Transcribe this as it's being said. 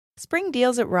Spring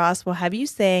deals at Ross will have you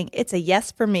saying it's a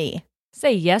yes for me.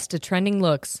 Say yes to trending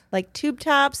looks. Like tube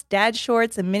tops, dad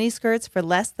shorts, and mini skirts for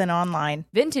less than online.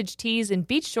 Vintage tees and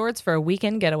beach shorts for a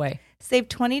weekend getaway. Save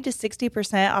 20 to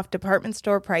 60% off department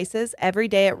store prices every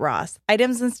day at Ross.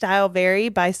 Items and style vary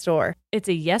by store. It's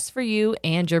a yes for you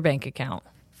and your bank account.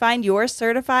 Find your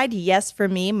certified yes for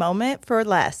me moment for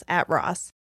less at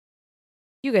Ross.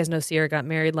 You guys know Sierra got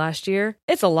married last year.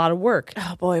 It's a lot of work.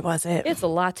 Oh boy, was it. It's a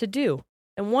lot to do.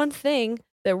 And one thing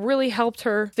that really helped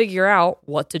her figure out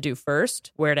what to do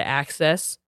first, where to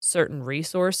access certain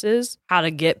resources, how to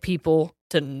get people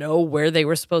to know where they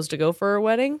were supposed to go for her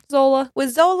wedding, Zola.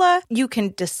 With Zola, you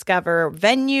can discover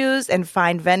venues and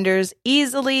find vendors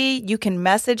easily. You can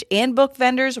message and book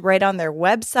vendors right on their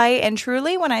website. And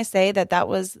truly, when I say that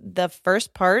was the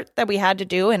first part that we had to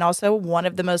do and also one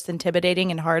of the most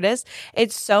intimidating and hardest,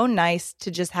 it's so nice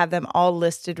to just have them all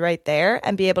listed right there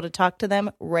and be able to talk to them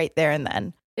right there and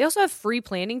then. They also have free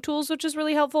planning tools, which is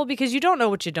really helpful because you don't know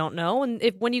what you don't know. And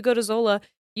when you go to Zola,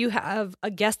 you have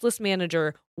a guest list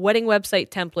manager, wedding website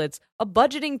templates, a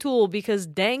budgeting tool because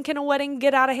dang, can a wedding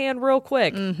get out of hand real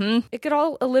quick? Mm-hmm. It could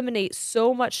all eliminate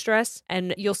so much stress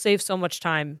and you'll save so much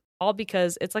time, all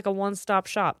because it's like a one-stop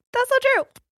shop. That's so true.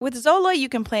 With Zola, you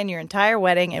can plan your entire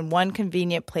wedding in one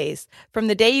convenient place. From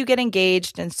the day you get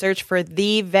engaged and search for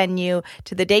the venue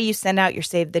to the day you send out your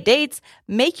save the dates,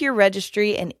 make your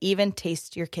registry, and even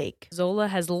taste your cake. Zola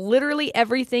has literally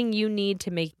everything you need to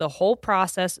make the whole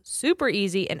process super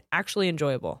easy and actually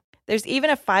enjoyable. There's even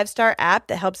a 5-star app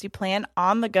that helps you plan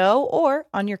on the go or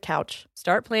on your couch.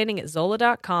 Start planning at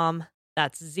Zola.com.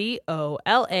 That's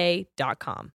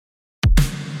ZOLA.com.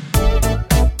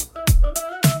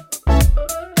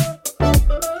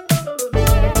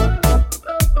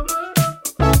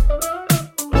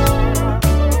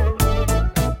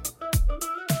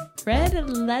 Red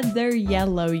leather,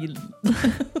 yellow.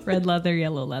 Red leather,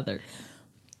 yellow leather.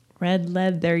 Red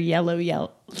leather,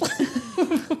 yellow.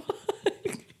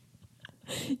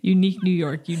 Unique New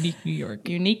York, unique New York.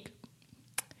 Unique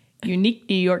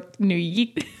New York, New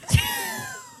York.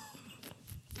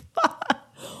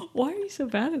 Why are you so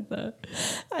bad at that?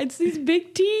 It's these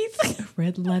big teeth.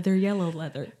 Red leather, yellow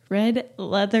leather. Red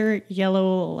leather,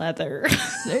 yellow leather.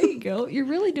 There you go. You're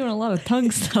really doing a lot of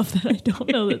tongue stuff that I don't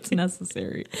know that's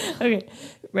necessary. Okay.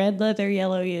 Red leather,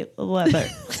 yellow leather.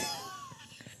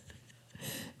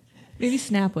 Maybe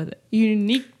snap with it.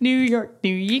 Unique New York,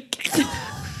 New York.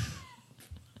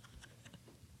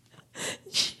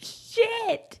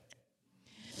 Shit.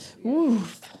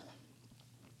 Oof.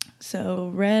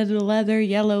 So red leather,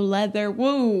 yellow leather.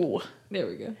 Woo. There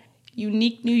we go.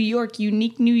 Unique New York,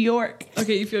 unique New York.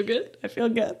 Okay, you feel good? I feel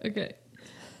good. Okay.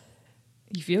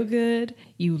 You feel good.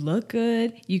 You look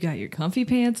good. You got your comfy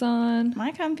pants on.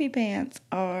 My comfy pants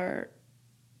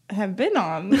have been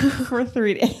on for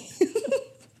 3 days.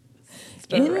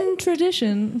 In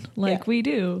tradition, like we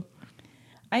do.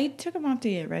 I took them off to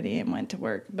get ready and went to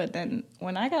work, but then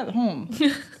when I got home,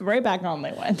 right back on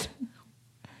they went.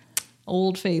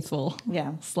 Old faithful.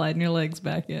 Yeah. Sliding your legs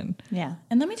back in. Yeah.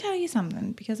 And let me tell you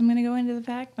something, because I'm going to go into the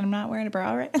fact that I'm not wearing a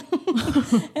bra right now.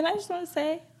 And I just want to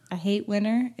say, I hate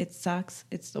winter. It sucks.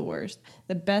 It's the worst.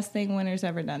 The best thing winter's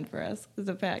ever done for us is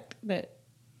the fact that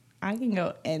I can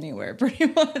go anywhere pretty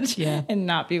much and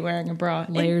not be wearing a bra.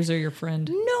 Layers are your friend.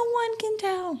 No one can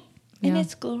tell. And Yeah.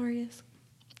 it's glorious.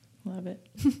 Love it.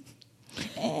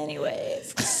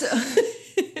 Anyways.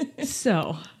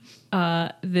 So,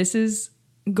 this is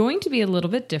going to be a little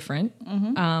bit different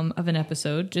of an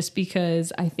episode, just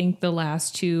because I think the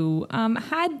last two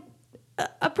had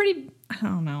a pretty, I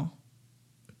don't know,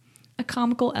 a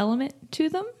comical element to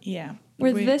them. Yeah.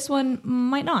 Where this one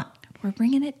might not. We're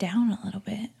bringing it down a little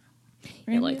bit.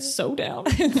 You're like so down,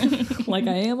 like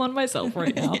I am on myself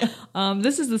right now. Yeah.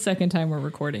 This is the second time we're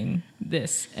recording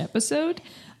this episode.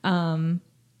 And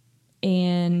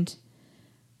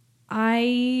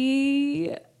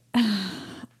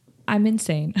I'm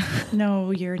insane. No,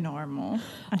 you're normal.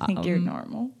 I think you're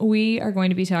normal. We are going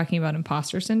to be talking about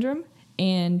imposter syndrome,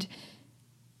 and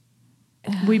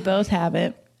we both have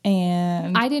it.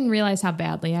 And I didn't realize how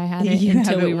badly I had it you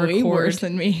until have we it record. way worse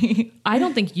than me. I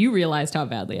don't think you realized how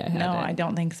badly I had No, it. I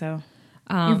don't think so.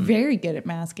 You're very good at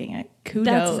masking it.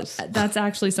 Kudos. That's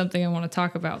actually something I want to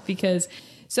talk about, because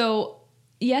so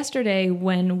yesterday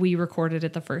when we recorded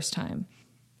it the first time,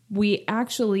 we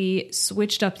actually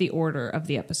switched up the order of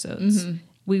the episodes. Mm-hmm.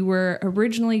 We were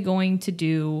originally going to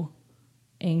do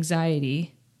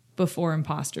anxiety before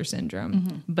imposter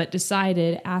syndrome, but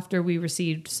decided after we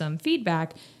received some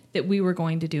feedback that we were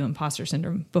going to do imposter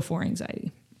syndrome before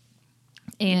anxiety.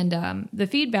 And the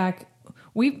feedback,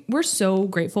 we're so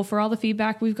grateful for all the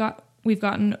feedback we've got we've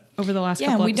gotten over the last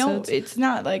couple we episodes. don't. It's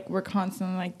not like we're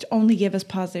constantly like only give us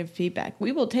positive feedback.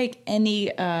 We will take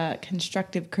any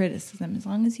constructive criticism as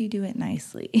long as you do it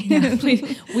nicely. Yeah,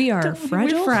 please. We are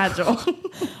We're fragile.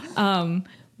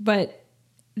 But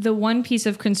the one piece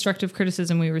of constructive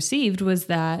criticism we received was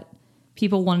that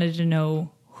people wanted to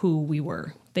know who we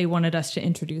were. They wanted us to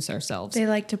introduce ourselves. They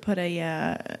like to put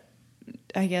a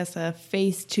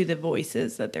face to the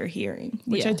voices that they're hearing,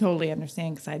 which I totally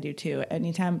understand because I do too.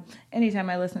 Anytime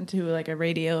I listen to like a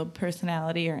radio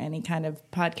personality or any kind of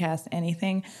podcast,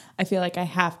 anything, I feel like I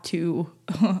have to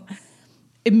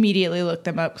immediately look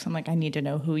them up because I'm like, I need to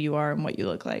know who you are and what you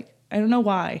look like. I don't know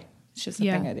why. It's just a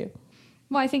thing I do.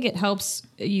 Well, I think it helps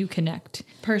you connect.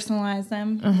 Personalize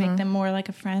them, make them more like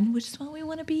a friend, which is what we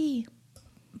want to be.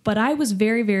 But I was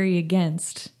very, very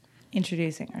against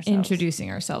introducing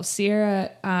ourselves.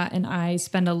 Sierra and I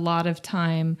spend a lot of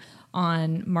time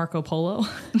on Marco Polo,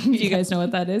 if you guys know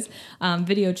what that is,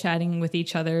 video chatting with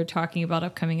each other, talking about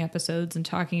upcoming episodes and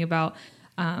talking about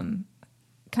kind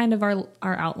of our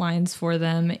outlines for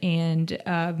them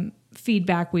and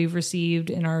feedback we've received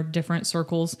in our different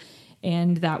circles.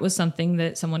 And that was something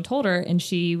that someone told her, and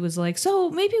she was like, so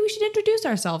maybe we should introduce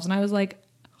ourselves. And I was like,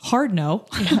 hard no.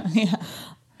 Yeah.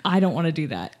 I don't want to do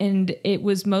that. And it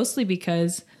was mostly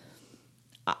because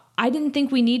I didn't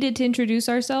think we needed to introduce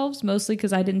ourselves, mostly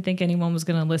because I didn't think anyone was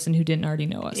going to listen who didn't already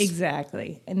know us.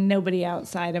 Exactly. And nobody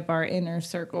outside of our inner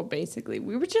circle, basically.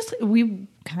 We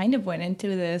kind of went into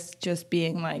this just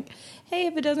being like, hey,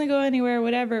 if it doesn't go anywhere,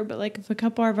 whatever. But like if a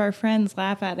couple of our friends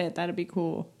laugh at it, that'd be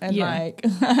cool. And like,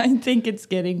 I think it's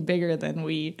getting bigger than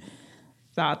we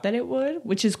thought that it would,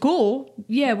 which is cool.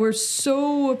 Yeah, we're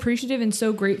so appreciative and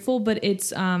so grateful, but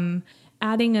it's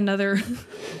adding another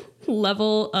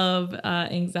level of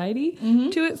anxiety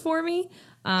to it for me.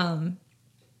 And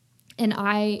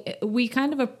we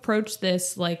kind of approach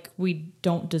this like we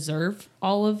don't deserve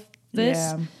all of this.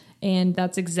 Yeah. And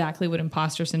that's exactly what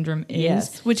imposter syndrome is.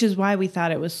 Yes, which is why we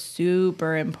thought it was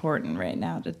super important right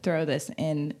now to throw this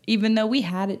in. Even though we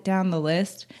had it down the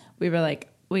list, we were like,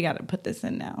 we got to put this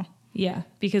in now. Yeah,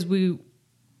 because we're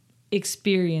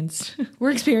experiencing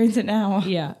it now.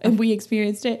 Yeah. And we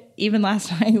experienced it. Even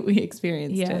last night we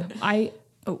experienced it.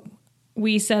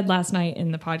 We said last night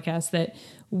in the podcast that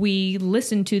we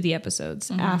listen to the episodes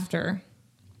after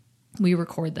we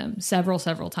record them several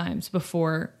times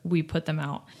before we put them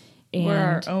out. And we're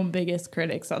our own biggest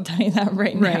critics, I'll tell you that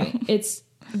right now. It's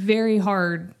very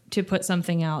hard to put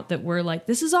something out that we're like,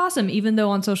 this is awesome, even though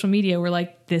on social media we're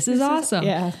like, this is awesome.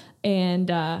 Yeah. And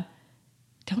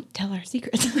don't tell our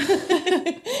secrets.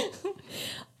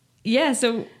 Yeah,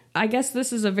 so I guess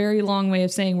this is a very long way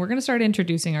of saying we're going to start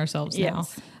introducing ourselves now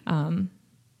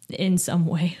in some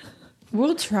way.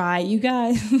 We'll try, you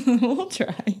guys. We'll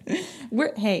try.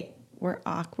 We're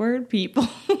awkward people.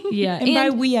 Yeah. and by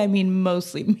we, I mean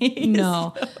mostly me.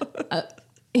 No. So.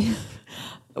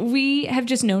 We have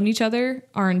just known each other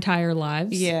our entire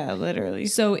lives. Yeah, literally.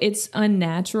 So it's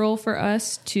unnatural for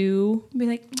us to be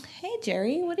like, hey,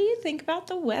 Jerry, what do you think about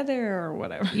the weather or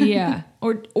whatever? Yeah.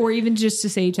 Or even just to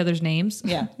say each other's names.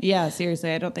 Yeah. Yeah,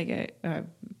 seriously. I don't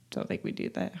think we do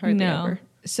that hardly ever.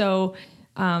 So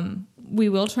we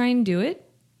will try and do it.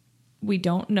 We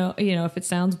don't know, if it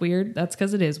sounds weird, that's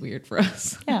because it is weird for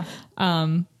us. Yeah.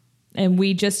 And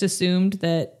we just assumed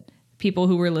that people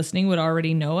who were listening would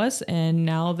already know us, and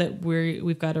now that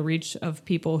we've got a reach of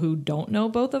people who don't know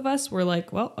both of us, we're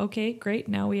like, well, okay, great,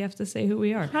 now we have to say who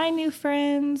we are. Hi, new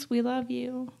friends, we love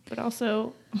you, but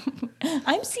also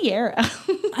I'm Sierra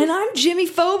and I'm Jimmy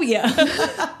Phobia.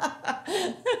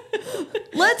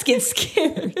 Let's get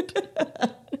scared.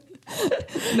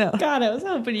 No, God, I was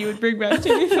hoping you would bring back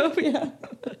Jimmy Phobia.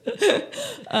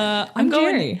 I'm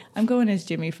Jerry. I'm going as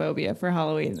Jimmy Phobia for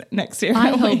Halloween next year. I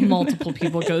hope multiple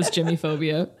people goes Jimmy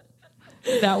Phobia.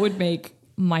 That would make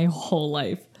my whole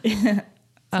life.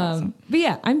 Awesome. But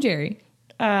yeah, I'm Jerry.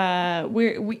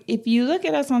 If you look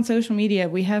at us on social media,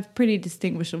 we have pretty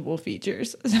distinguishable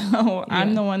features. So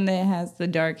I'm the one that has the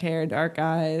dark hair, dark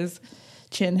eyes,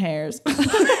 chin hairs.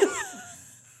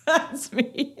 That's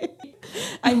me.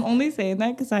 I'm only saying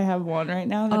that because I have one right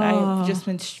now that I've just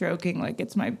been stroking like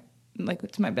it's my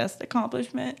best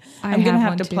accomplishment. I'm gonna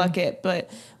have to pluck it, but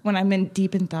when I'm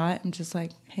deep in thought, I'm just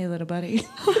like, hey, little buddy.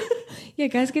 Yeah,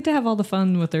 guys get to have all the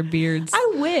fun with their beards.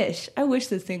 I wish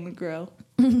this thing would grow.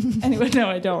 Anyway, no,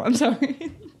 I don't. I'm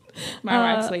sorry. My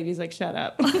wax lady's like, shut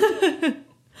up.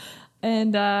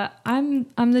 And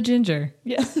I'm the ginger.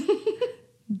 Yeah.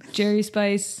 Jerry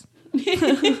Spice.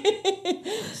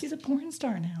 She's a porn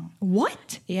star now.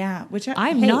 What? Yeah, which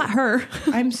I'm not her.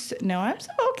 I'm so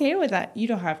okay with that. You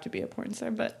don't have to be a porn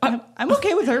star, but I'm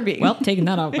okay with her being. Well, taking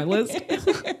that off my list.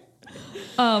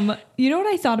 You know what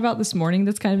I thought about this morning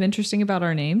that's kind of interesting about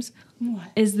our names?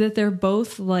 What? Is that they're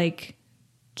both like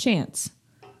chants.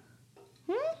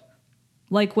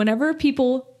 Like whenever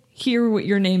people hear what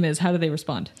your name is, how do they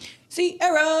respond?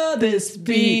 Sierra, this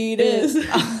beat is.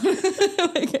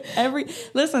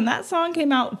 Listen, that song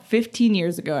came out 15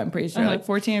 years ago, I'm pretty sure, like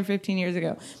 14 or 15 years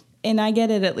ago. And I get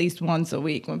it at least once a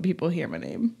week when people hear my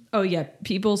name. Oh, yeah.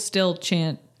 People still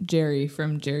chant Jerry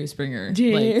from Jerry Springer.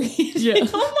 Jerry. Like, yeah.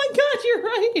 Oh my God, you're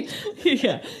right.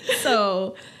 Yeah.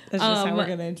 So that's just how we're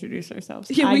going to introduce ourselves.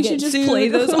 Yeah, we should just play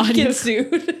those audio sued.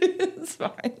 It's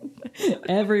fine.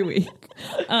 Every week.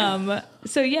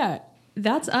 So yeah,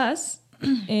 that's us.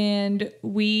 And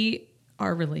we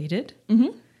are related.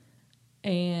 Mm-hmm.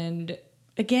 And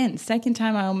again, second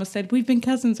time I almost said we've been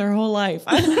cousins our whole life.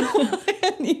 I don't know why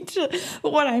I need to.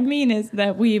 But what I mean is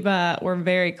that we're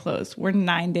very close. We're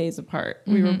 9 days apart.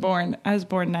 Mm-hmm. I was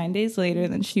born 9 days later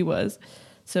than she was.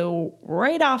 So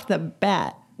right off the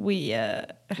bat, we've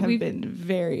been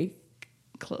very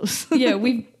close. Yeah,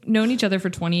 we've known each other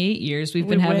for 28 years. We've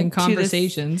been having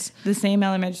conversations. The same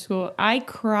elementary school. I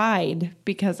cried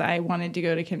because I wanted to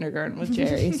go to kindergarten with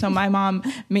Jerry. So my mom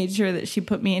made sure that she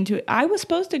put me into it. I was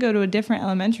supposed to go to a different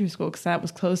elementary school because that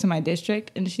was close to my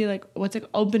district. And she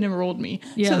open enrolled me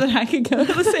so that I could go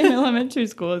to the same elementary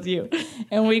school as you.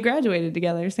 And we graduated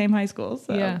together, same high school.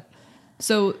 So. Yeah.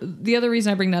 So the other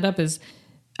reason I bring that up is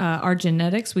our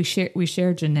genetics. We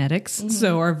share genetics. Mm-hmm.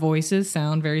 So our voices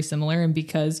sound very similar. And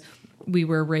because we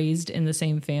were raised in the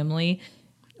same family,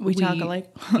 we talk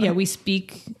alike. Yeah, we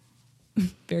speak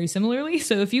very similarly.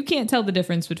 So if you can't tell the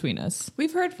difference between us.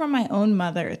 We've heard from my own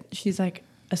mother. She's like,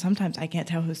 sometimes I can't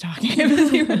tell who's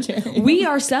talking. We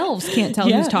ourselves can't tell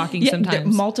who's talking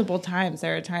sometimes. Multiple times.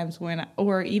 There are times when,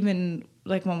 or even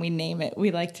like when we name it,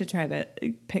 we like to try to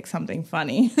pick something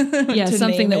funny. Yeah,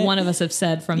 something that one of us have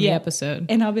said from the episode.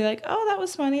 And I'll be like, oh, that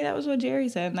was funny. That was what Jerry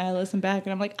said. And I listen back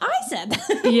and I'm like, I said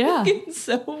that. Yeah. It's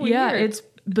so weird. Yeah, it's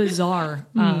bizarre.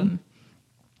 Mm-hmm.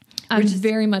 I'm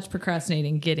very much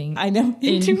procrastinating getting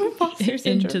into imposter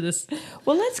syndrome. Into this.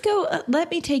 Well, let's go. Let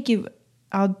me take you.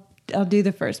 I'll do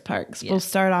the first part. Yes. We'll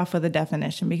start off with a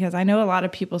definition because I know a lot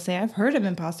of people say, I've heard of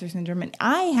imposter syndrome, and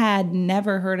I had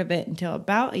never heard of it until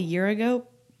about a year ago.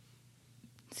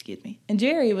 Excuse me. And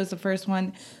Jerry was the first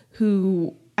one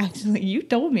who actually, you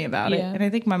told me about it. And I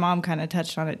think my mom kind of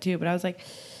touched on it too, but I was like,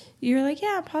 you're like,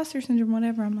 yeah, imposter syndrome,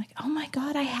 whatever. I'm like, oh my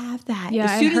God, I have that. Yeah,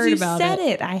 as soon as you said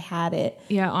it, I had it.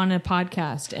 Yeah, on a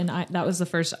podcast. And that was the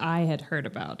first I had heard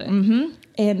about it. Mm-hmm.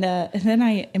 And then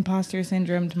I imposter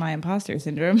syndromed my imposter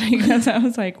syndrome because I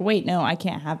was like, wait, no, I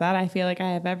can't have that. I feel like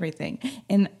I have everything.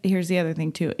 And here's the other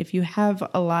thing too. If you have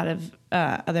a lot of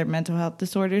other mental health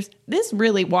disorders, this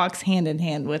really walks hand in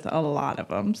hand with a lot of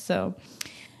them. So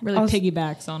really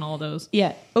piggybacks on all those.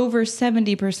 Yeah. Over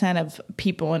 70% of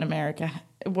people in America,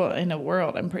 well, in the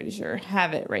world, I'm pretty sure,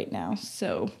 have it right now.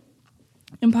 So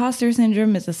imposter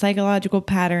syndrome is a psychological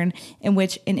pattern in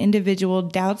which an individual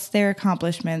doubts their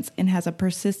accomplishments and has a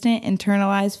persistent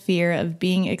internalized fear of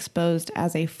being exposed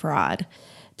as a fraud.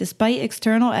 Despite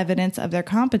external evidence of their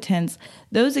competence,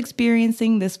 those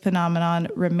experiencing this phenomenon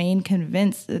remain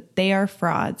convinced that they are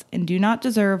frauds and do not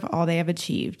deserve all they have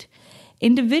achieved.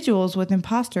 Individuals with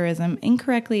imposterism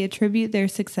incorrectly attribute their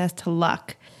success to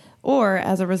luck, or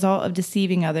as a result of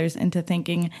deceiving others into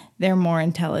thinking they're more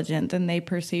intelligent than they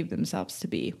perceive themselves to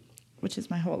be, which is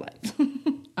my whole life.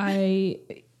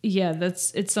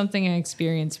 It's something I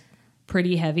experience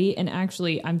pretty heavy. And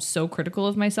actually, I'm so critical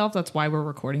of myself. That's why we're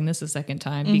recording this a second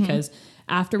time, because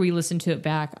after we listened to it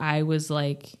back, I was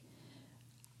like,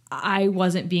 I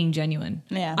wasn't being genuine.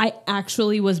 Yeah. I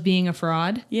actually was being a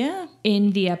fraud. Yeah.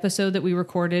 In the episode that we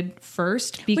recorded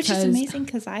first. Which is amazing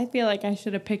because I feel like I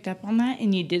should have picked up on that,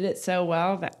 and you did it so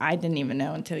well that I didn't even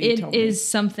know until you told me. It is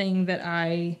something that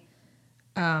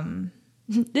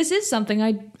this is something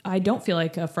I don't feel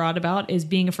like a fraud about, is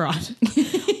being a fraud.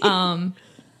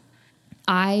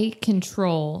 I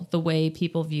control the way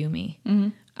people view me. Mm-hmm.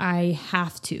 I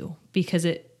have to, because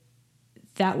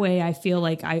that way I feel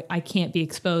like I can't be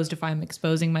exposed if I'm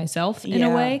exposing myself in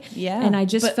a way. Yeah. And I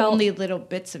just felt only little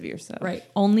bits of yourself. Right.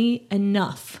 Only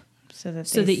enough so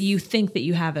that you think that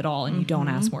you have it all and you don't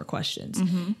ask more questions.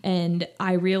 Mm-hmm. And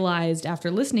I realized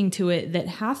after listening to it that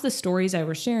half the stories I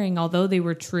was sharing, although they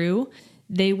were true,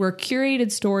 they were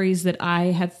curated stories that I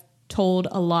have told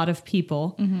a lot of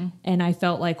people. And I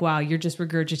felt like, wow, you're just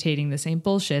regurgitating the same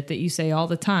bullshit that you say all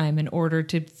the time in order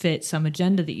to fit some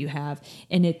agenda that you have.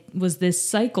 And it was this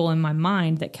cycle in my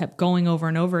mind that kept going over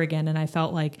and over again. And I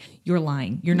felt like you're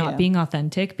lying. You're not being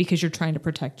authentic because you're trying to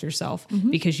protect yourself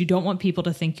because you don't want people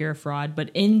to think you're a fraud.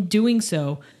 But in doing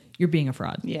so, you're being a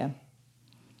fraud. Yeah.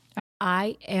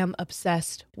 I am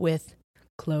obsessed with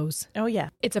clothes. Oh, yeah.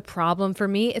 It's a problem for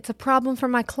me. It's a problem for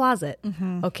my closet.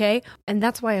 Okay. And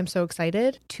that's why I'm so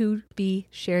excited to be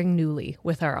sharing Nuuly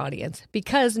with our audience,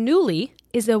 because Nuuly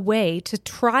is a way to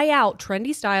try out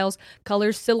trendy styles,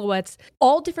 colors, silhouettes,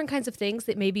 all different kinds of things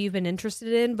that maybe you've been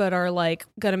interested in, but are like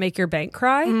going to make your bank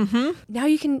cry. Now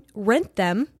you can rent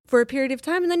them for a period of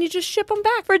time and then you just ship them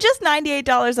back. For just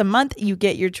 $98 a month, you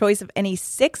get your choice of any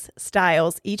 6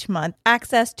 styles each month,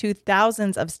 access to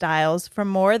thousands of styles from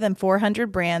more than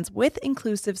 400 brands with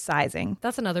inclusive sizing.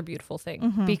 That's another beautiful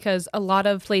thing because a lot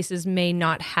of places may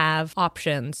not have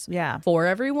options for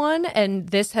everyone. And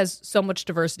this has so much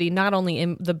diversity, not only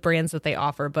in the brands that they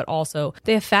offer, but also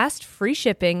they have fast, free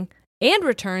shipping and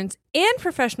returns and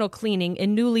professional cleaning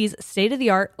in Nuuly's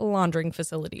state-of-the-art laundering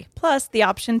facility. Plus, the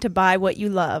option to buy what you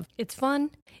love. It's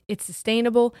fun, it's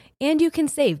sustainable, and you can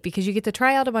save because you get to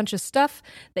try out a bunch of stuff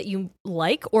that you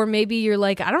like, or maybe you're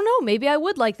like, I don't know, maybe I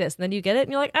would like this. And then you get it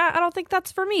and you're like, I don't think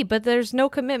that's for me, but there's no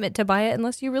commitment to buy it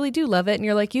unless you really do love it. And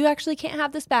you're like, you actually can't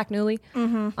have this back, Nuuly.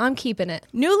 I'm keeping it.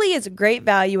 Nuuly is a great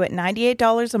value at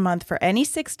 $98 a month for any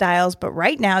 6 styles, but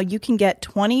right now you can get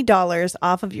 $20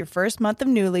 off of your first month of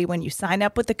Nuuly when you sign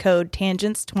up with the code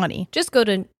TANGENTS20. Just go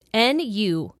to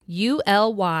NUULY.com.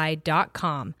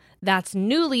 That's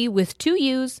Nuuly with 2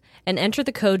 U's and enter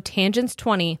the code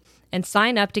TANGENTS20 and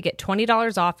sign up to get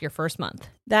 $20 off your first month.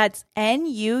 That's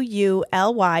NUULY.com.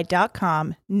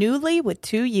 Nuuly with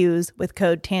 2 U's with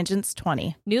code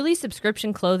TANGENTS20. Nuuly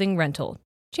subscription clothing rental.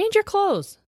 Change your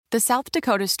clothes. The South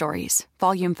Dakota Stories,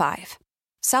 Volume 5.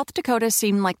 South Dakota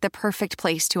seemed like the perfect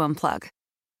place to unplug.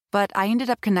 But I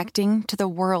ended up connecting to the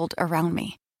world around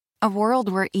me. A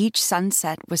world where each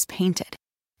sunset was painted,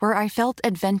 where I felt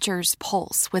adventure's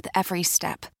pulse with every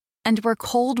step, and where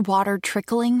cold water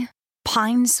trickling,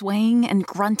 pine swaying, and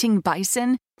grunting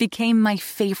bison became my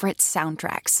favorite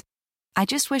soundtracks. I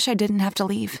just wish I didn't have to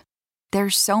leave.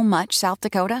 There's so much South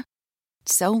Dakota,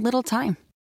 so little time.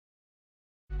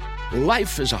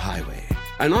 Life is a highway,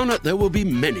 and on it there will be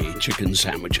many chicken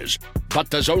sandwiches. But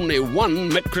there's only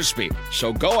one McCrispy.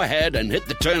 So go ahead and hit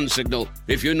the turn signal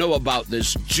if you know about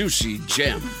this juicy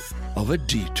gem of a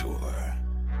detour.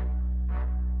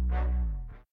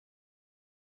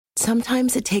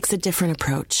 Sometimes it takes a different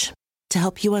approach to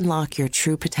help you unlock your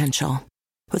true potential.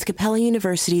 With Capella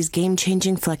University's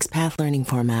game-changing FlexPath learning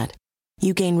format,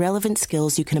 you gain relevant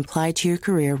skills you can apply to your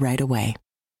career right away.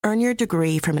 Earn your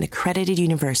degree from an accredited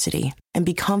university and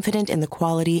be confident in the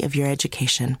quality of your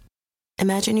education.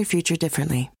 Imagine your future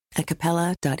differently at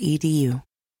capella.edu.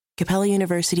 Capella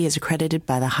University is accredited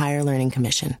by the Higher Learning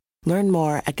Commission. Learn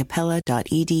more at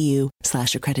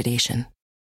capella.edu/accreditation.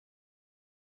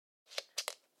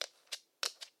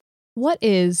 What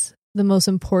is the most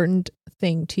important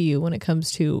thing to you when it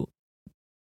comes to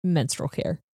menstrual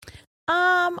care?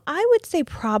 I would say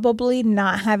probably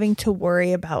not having to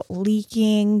worry about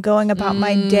leaking, going about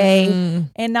my day,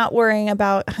 and not worrying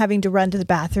about having to run to the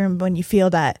bathroom when you feel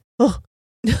that,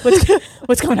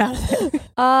 what's coming out of it?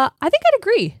 I think I'd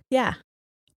agree. Yeah.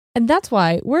 And that's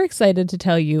why we're excited to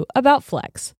tell you about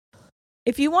Flex.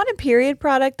 If you want a period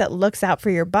product that looks out for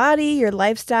your body, your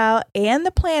lifestyle, and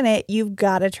the planet, you've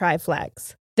got to try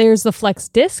Flex. There's the Flex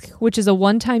Disc, which is a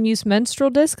one-time use menstrual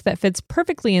disc that fits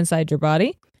perfectly inside your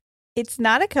body. It's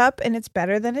not a cup, and it's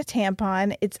better than a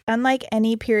tampon. It's unlike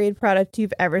any period product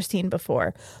you've ever seen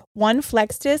before. One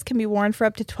Flex Disc can be worn for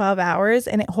up to 12 hours,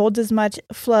 and it holds as much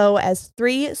flow as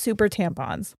 3 super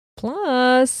tampons.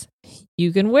 Plus,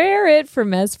 you can wear it for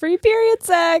mess-free period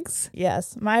sex.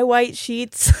 Yes, my white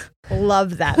sheets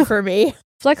love that for me.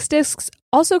 Flex Discs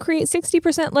also create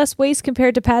 60% less waste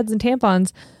compared to pads and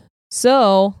tampons,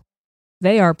 so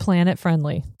they are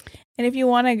planet-friendly. And if you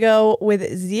want to go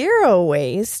with 0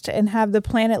 waste and have the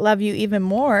planet love you even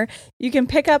more, you can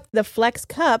pick up the Flex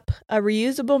Cup, a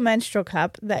reusable menstrual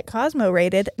cup that Cosmo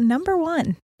rated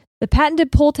 #1. The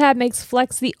patented pull tab makes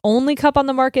Flex the only cup on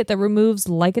the market that removes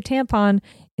like a tampon.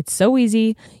 It's so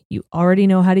easy, you already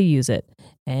know how to use it,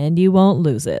 and you won't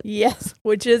lose it. Yes,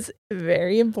 which is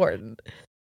very important.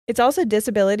 It's also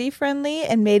disability friendly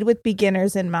and made with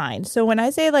beginners in mind. So when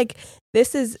I say like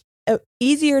this is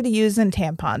easier to use than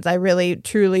tampons, I really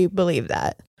truly believe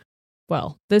that.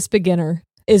 Well, this beginner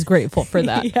is grateful for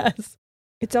that. Yes.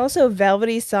 It's also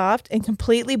velvety soft and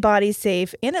completely body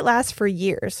safe, and it lasts for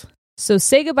years. So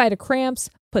say goodbye to cramps,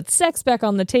 put sex back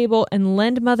on the table, and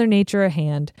lend Mother Nature a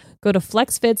hand. Go to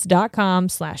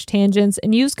flexfits.com/tangents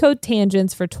and use code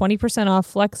TANGENTS for 20% off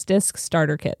Flex Disc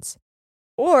starter kits.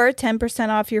 Or 10%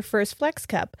 off your first Flex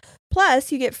Cup.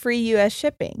 Plus, you get free U.S.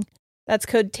 shipping. That's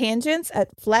code TANGENTS at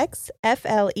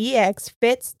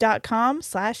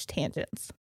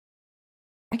fits.com/tangents.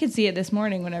 I could see it this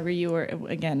morning whenever you were,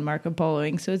 again, Marco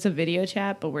Poloing. So it's a video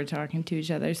chat, but we're talking to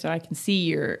each other. So I can see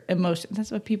your emotion.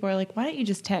 That's what people are like, why don't you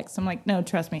just text? I'm like, no,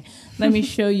 trust me. Let me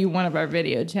show you one of our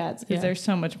video chats because there's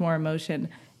so much more emotion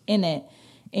in it.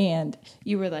 And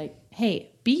you were like,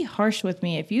 hey, be harsh with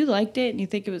me. If you liked it and you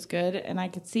think it was good. And I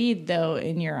could see, though,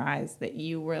 in your eyes that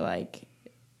you were like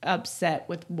upset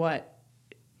with what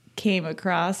came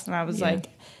across. And I was like,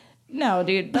 no,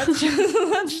 dude, let's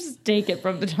just take it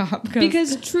from the top.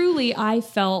 Because truly, I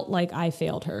felt like I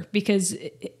failed her. Because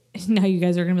now you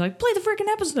guys are going to be like, play the freaking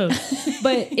episode.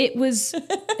 But it was,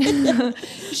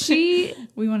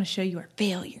 we want to show you our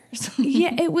failures.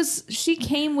 She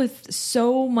came with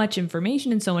so much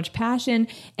information and so much passion.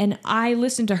 And I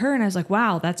listened to her and I was like,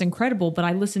 wow, that's incredible. But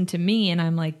I listened to me and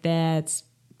I'm like, that's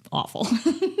awful.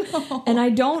 No. And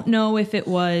I don't know if it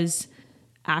was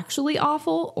actually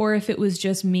awful or if it was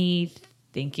just me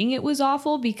thinking it was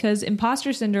awful, because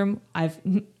imposter syndrome,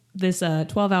 this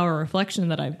 12-hour reflection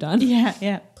that I've done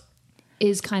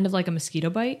is kind of like a mosquito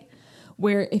bite,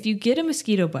 where if you get a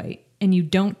mosquito bite and you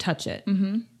don't touch it,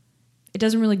 it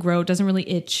doesn't really grow, it doesn't really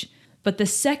itch. But the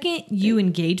second you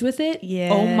engage with it,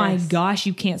 oh my gosh,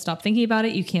 you can't stop thinking about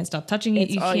it. You can't stop touching it.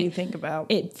 It's all you think about.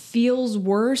 It feels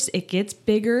worse. It gets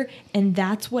bigger. And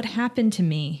that's what happened to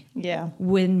me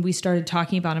when we started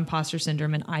talking about imposter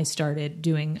syndrome and I started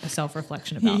doing a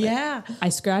self-reflection about it. I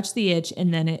scratched the itch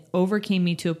and then it overcame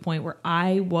me to a point where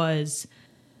I was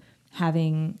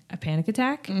having a panic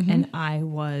attack and I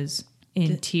was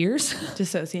in tears.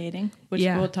 Dissociating, which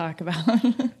we'll talk about.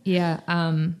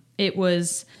 It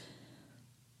was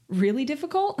really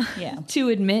difficult to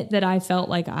admit that I felt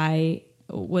like I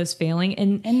was failing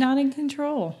and not in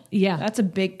control. That's a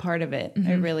big part of it.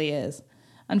 It really is,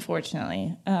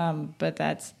 unfortunately. But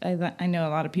I know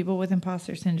a lot of people with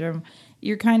imposter syndrome.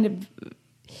 You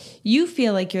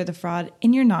feel like you're the fraud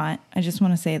and you're not. I just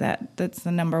want to say that that's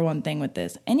the number one thing with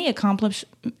this. Any accomplishments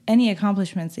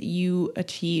that you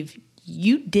achieve,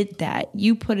 you did that.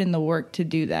 You put in the work to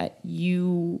do that.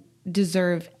 You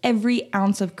deserve every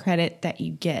ounce of credit that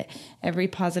you get, every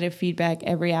positive feedback,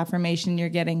 every affirmation you're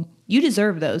getting. You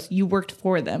deserve those. You worked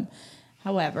for them.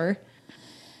 However,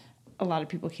 a lot of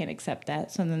people can't accept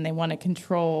that. So then they want to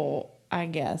control, I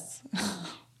guess,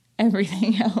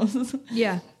 everything else.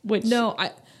 Which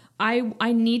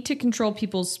I need to control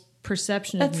people's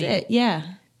perception of me. That's it. Yeah.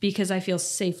 Because I feel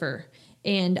safer.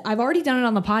 And I've already done it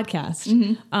on the podcast.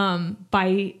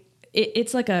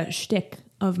 It's like a shtick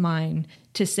of mine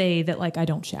to say that, like, I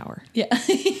don't shower.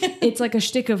 It's like a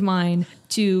shtick of mine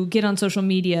to get on social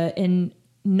media and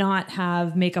not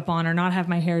have makeup on or not have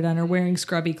my hair done or wearing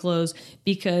scrubby clothes,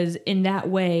 because in that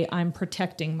way I'm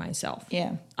protecting myself.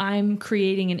 I'm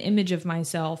creating an image of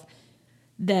myself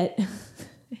that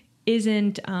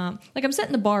isn't like, I'm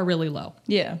setting the bar really low.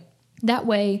 That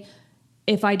way,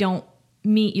 if I don't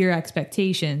meet your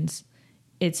expectations,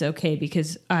 it's okay,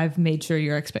 because I've made sure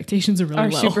your expectations are really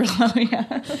low. Super low,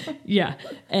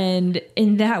 And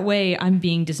in that way, I'm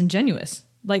being disingenuous,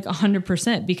 like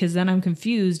 100%, because then I'm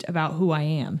confused about who I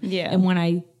am. And when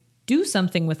I do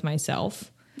something with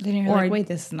myself, then you're like, wait,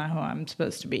 this is not who I'm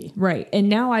supposed to be. Right. And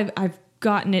now I've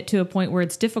gotten it to a point where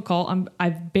it's difficult.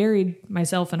 I've buried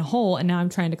myself in a hole, and now I'm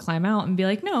trying to climb out and be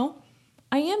like, no,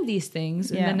 I am these things.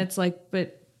 And then it's like,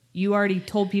 but you already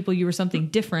told people you were something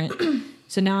different.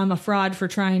 So now I'm a fraud for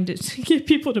trying to get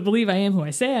people to believe I am who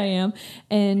I say I am.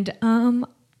 And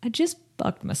I just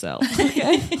fucked myself.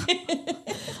 Okay?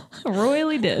 I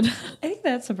royally did. I think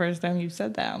that's the first time you've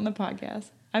said that on the podcast.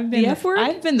 I've been the F word?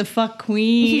 I've been the fuck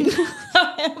queen.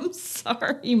 I'm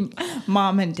sorry,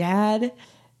 mom and dad.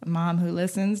 Mom who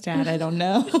listens, dad, I don't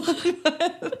know.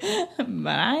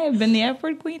 But I have been the F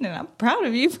word queen, and I'm proud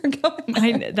of you for going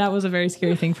there. That was a very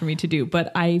scary thing for me to do.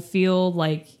 But I feel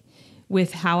like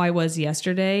with how I was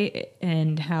yesterday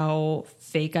and how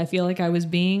fake I feel like I was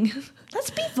being. Let's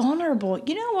be vulnerable.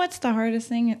 You know what's the hardest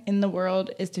thing in the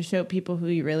world is to show people who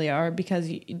you really are, because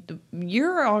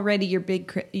you're already your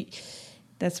big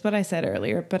that's what I said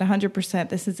earlier, but 100%,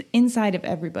 this is inside of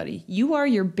everybody. You are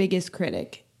your biggest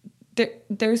critic.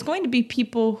 There's going to be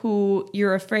people who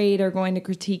you're afraid are going to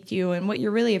critique you, and what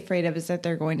you're really afraid of is that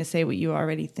they're going to say what you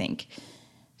already think.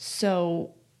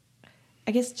 So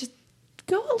I guess just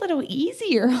go a little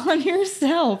easier on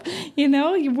yourself. You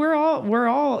know, we're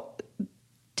all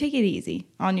take it easy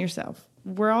on yourself.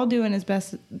 We're all doing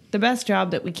the best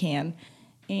job that we can.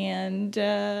 And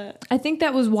I think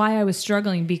that was why I was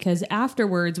struggling, because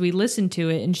afterwards we listened to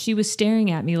it and she was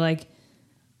staring at me like,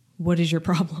 what is your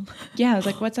problem? yeah, I was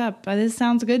like, what's up? This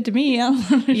sounds good to me.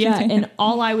 Yeah. And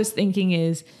all I was thinking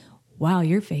is, wow,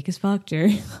 you're fake as fuck,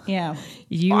 Jerry. Yeah.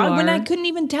 You When are. I couldn't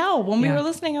even tell. When we Yeah. were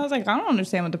listening, I was like, I don't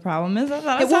understand what the problem is. I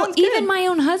thought it Well, sounds good. even my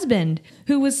own husband,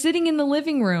 who was sitting in the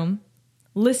living room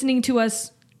listening to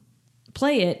us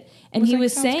play it, and he like,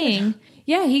 was "Sounds good." saying,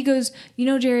 yeah, he goes,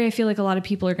 Jerry, I feel like a lot of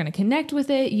people are going to connect with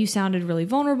it. You sounded really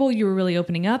vulnerable. You were really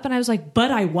opening up. And I was like,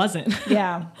 but I wasn't.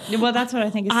 Yeah. Well, that's what I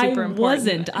think is super important.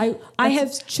 wasn't. I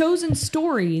have chosen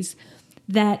stories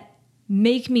that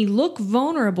make me look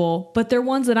vulnerable, but they're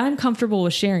ones that I'm comfortable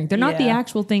with sharing. They're not the Yeah.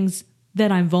 actual things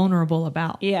that I'm vulnerable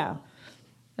about. Yeah.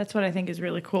 That's what I think is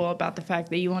really cool about the fact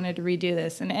that you wanted to redo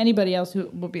this. And anybody else who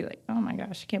will be like, oh my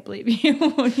gosh, I can't believe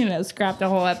you, scrapped the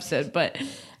whole episode. But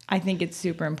I think it's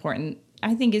super important.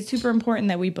 I think it's super important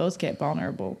that we both get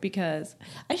vulnerable, because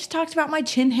I just talked about my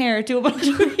chin hair to a bunch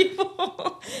of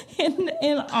people.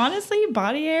 and honestly,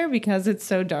 body hair, because it's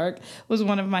so dark, was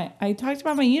one of I talked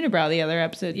about my unibrow the other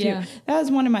episode too. Yeah. That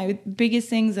was one of my biggest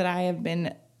things that I have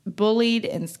been bullied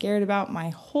and scared about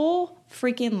my whole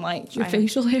freaking life. Your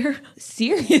facial hair?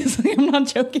 Seriously, I'm not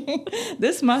joking.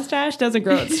 This mustache doesn't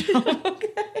grow itself.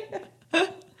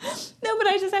 No, but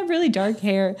I just have really dark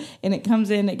hair, and it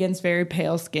comes in against very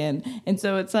pale skin. And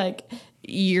so it's like,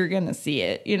 you're going to see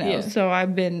it, Yeah. So I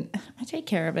take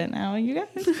care of it now, you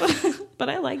guys. But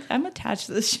I'm attached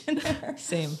to this chin hair.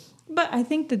 Same. But I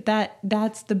think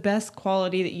that's the best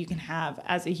quality that you can have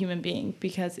as a human being,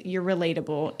 because you're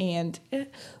relatable and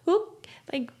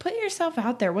put yourself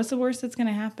out there. What's the worst that's going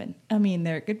to happen? I mean,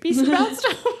 there could be some bad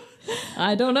stuff.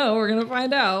 I don't know. We're going to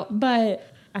find out. But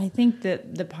I think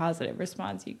that the positive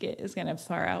response you get is going to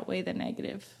far outweigh the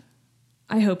negative.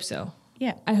 I hope so.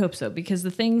 Yeah. I hope so, because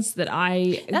the things that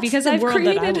That's because the I've world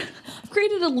that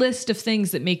created a list of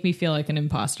things that make me feel like an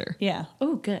imposter. Yeah.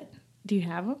 Oh, good. Do you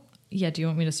have them? Yeah. Do you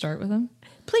want me to start with them?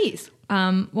 Please.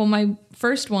 Well, my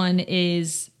first one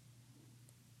is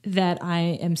that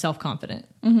I am self-confident,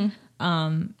 and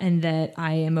that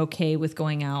I am okay with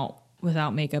going out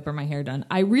without makeup or my hair done.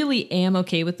 I really am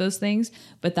okay with those things,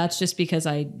 but that's just because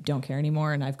I don't care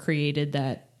anymore, and I've created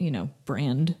that,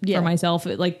 brand for myself.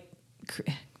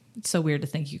 It's so weird to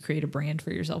think you create a brand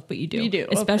for yourself, but you do. You do.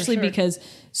 Especially for sure. because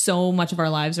so much of our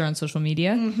lives are on social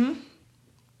media.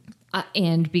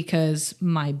 And because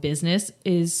my business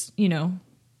is,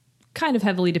 kind of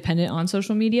heavily dependent on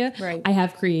social media. Right. I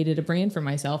have created a brand for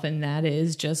myself, and that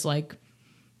is just like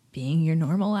being your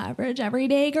normal, average,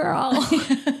 everyday girl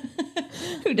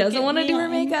who doesn't want to do her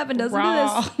makeup and doesn't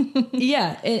do this.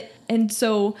 Yeah. And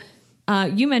so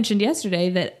you mentioned yesterday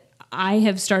that I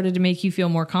have started to make you feel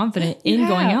more confident in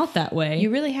going out that way. You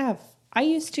really have. I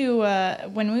used to,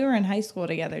 when we were in high school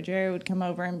together, Jerry would come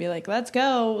over and be like, let's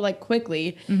go,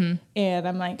 quickly. Mm-hmm. And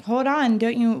I'm like, hold on,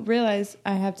 don't you realize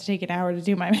I have to take an hour to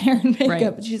do my hair and makeup? Right.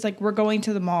 And she's like, we're going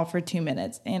to the mall for 2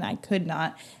 minutes. And I could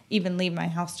not even leave my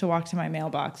house to walk to my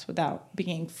mailbox without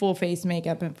being full face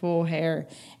makeup and full hair.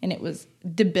 And it was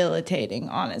debilitating,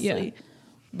 honestly.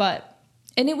 Yeah.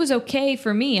 And it was okay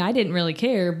for me. I didn't really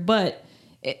care, but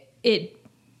it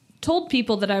told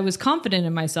people that I was confident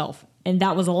in myself. And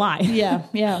that was a lie.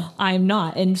 Yeah. I'm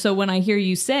not. And so when I hear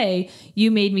you say,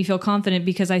 you made me feel confident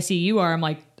because I see you are, I'm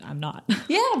like, I'm not.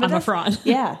 Yeah. But I'm a fraud.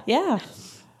 Yeah.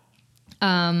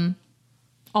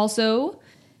 Also,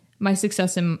 my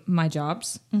success in my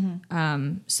jobs.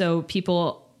 So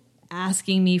people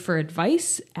asking me for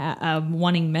advice,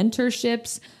 wanting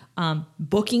mentorships,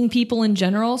 booking people in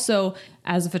general. So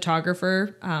as a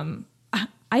photographer,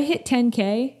 I hit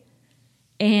 10K.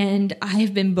 And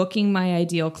I've been booking my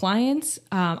ideal clients.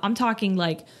 I'm talking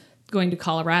going to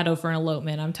Colorado for an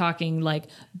elopement. I'm talking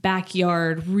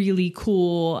backyard, really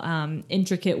cool,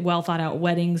 intricate, well thought out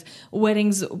weddings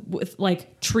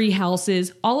with tree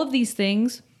houses, all of these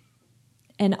things.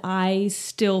 And I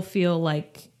still feel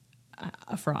like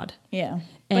a fraud. Yeah.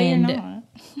 But And you're not.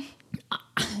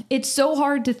 It's so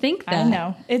hard to think that. I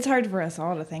know. It's hard for us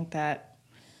all to think that.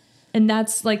 And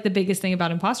that's the biggest thing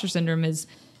about imposter syndrome is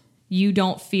you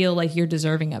don't feel like you're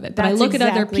deserving of it. But I look at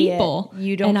other people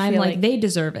and I'm like, they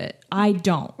deserve it. I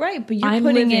don't. Right, but you're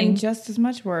putting in just as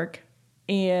much work,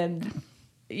 and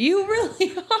you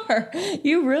really are.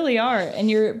 You really are.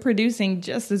 And you're producing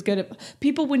just as good.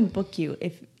 People wouldn't book you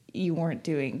if you weren't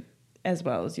doing as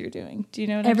well as you're doing. Do you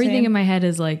know what I'm saying? Everything in my head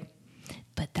is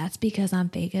but that's because I'm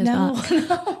fake as fuck.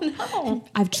 No.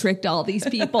 I've tricked all these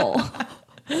people.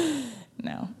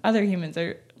 No. Other humans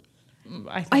are,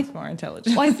 I think, more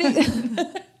intelligent. Well,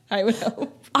 I would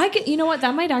hope. You know what?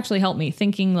 That might actually help me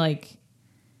thinking like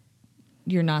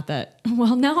you're not that.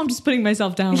 Well, now I'm just putting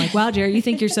myself down like, wow, Jerry, you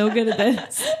think you're so good at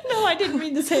this? No, I didn't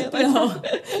mean to say it like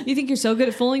that. You think you're so good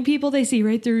at fooling people, they see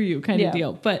right through you kind Yeah. of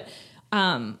deal. But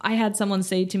I had someone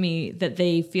say to me that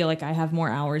they feel like I have more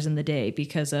hours in the day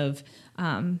because of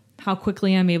how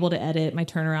quickly I'm able to edit, my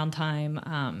turnaround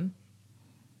time,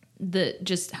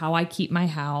 just how I keep my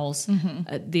house,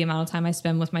 the amount of time I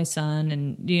spend with my son,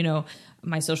 and, you know,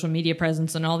 my social media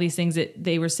presence and all these things that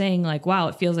they were saying like, wow,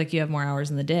 it feels like you have more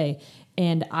hours in the day.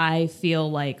 And I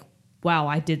feel like, wow,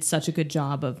 I did such a good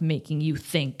job of making you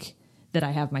think that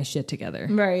I have my shit together.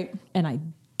 Right. And I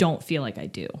don't feel like I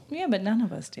do. Yeah, but none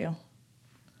of us do.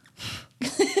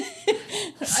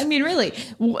 I mean, really,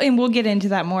 and we'll get into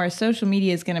that more. Social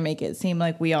media is going to make it seem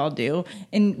like we all do.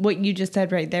 And what you just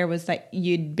said right there was that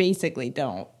you basically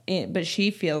don't. But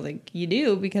she feels like you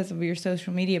do because of your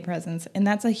social media presence. And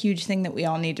that's a huge thing that we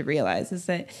all need to realize is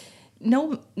that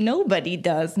nobody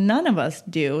does. None of us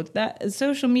do. That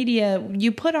social media,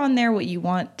 you put on there what you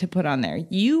want to put on there.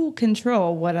 You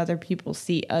control what other people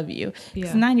see of you.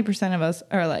 Because 90% of us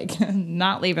are like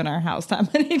not leaving our house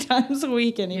that many times a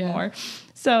week anymore. Yeah.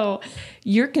 So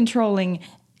you're controlling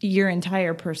your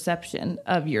entire perception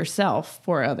of yourself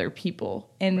for other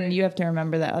people. And you have to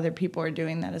remember that other people are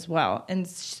doing that as well. And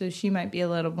so she might be a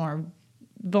little more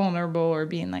vulnerable or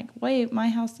being like, wait, my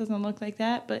house doesn't look like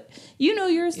that, but you know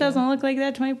yours doesn't look like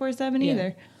that 24/7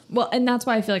 either. Well, and that's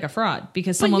why I feel like a fraud,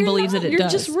 because someone believes that it does. You're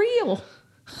just real.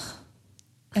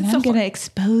 And I'm going to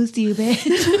expose you,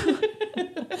 bitch.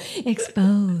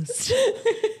 Exposed.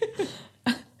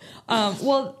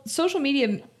 Well, social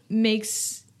media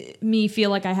makes me feel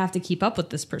like I have to keep up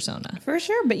with this persona. For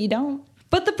sure, but you don't.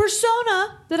 But the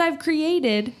persona that I've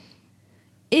created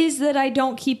is that I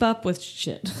don't keep up with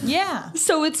shit. Yeah.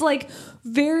 So it's like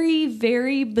very,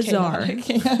 very bizarre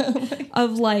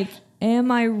of like,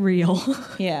 am I real?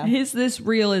 Yeah. Is this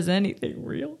real? Is anything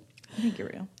real? I think you're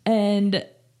real. And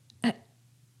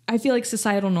I feel like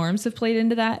societal norms have played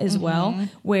into that as well,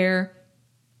 where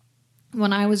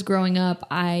when I was growing up,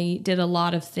 I did a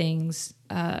lot of things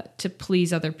to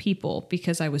please other people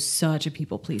because I was such a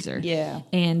people pleaser. Yeah.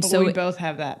 And but so we both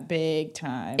have that big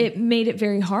time. It made it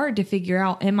very hard to figure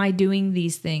out, am I doing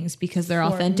these things because they're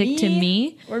authentic to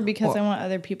me? Or because I want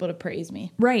other people to praise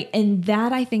me. Right. And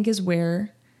that I think is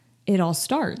where it all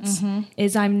starts,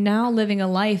 is I'm now living a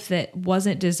life that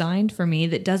wasn't designed for me,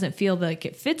 that doesn't feel like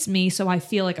it fits me. So I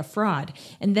feel like a fraud.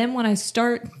 And then when I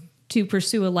start to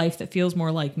pursue a life that feels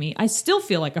more like me, I still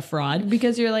feel like a fraud.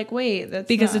 Because you're like, wait, that's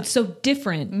because not. it's so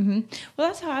different. Well,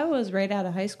 that's how I was right out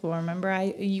of high school.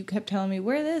 Remember, you kept telling me,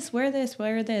 wear this, wear this,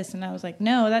 wear this. And I was like,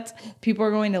 no, that's, people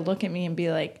are going to look at me and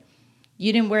be like,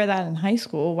 you didn't wear that in high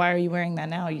school. Why are you wearing that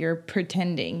now? You're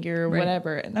pretending, you're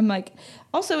whatever. And I'm like,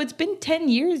 also, it's been 10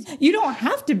 years. You don't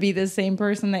have to be the same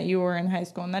person that you were in high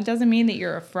school. And that doesn't mean that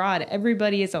you're a fraud.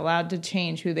 Everybody is allowed to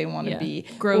change who they want to be.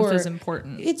 Growth is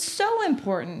important. It's so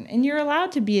important. And you're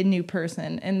allowed to be a new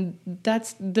person. And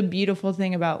that's the beautiful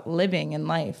thing about living in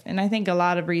life. And I think a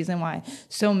lot of reason why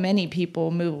so many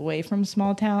people move away from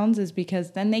small towns is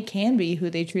because then they can be who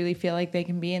they truly feel like they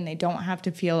can be. And they don't have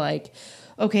to feel like,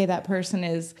 okay, that person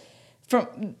is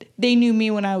they knew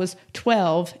me when I was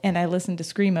 12 and I listened to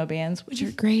Screamo bands, which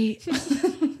are great.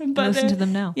 But listen to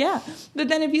them now. Yeah. But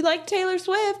then if you like Taylor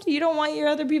Swift, you don't want your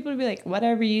other people to be like,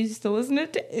 whatever you used to listen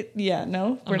to. Yeah,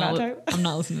 no, we're not talking. I'm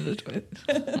not listening to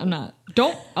Swift. I'm not.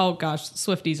 Oh gosh,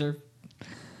 Swifties are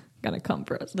gonna come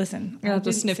for us. Listen, I have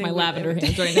to sniff my lavender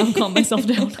hands right now and calm myself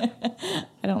down.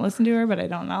 I don't listen to her, but I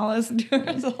don't not listen to her.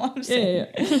 That's all I'm saying.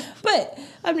 Yeah. But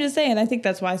I'm just saying, I think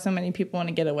that's why so many people want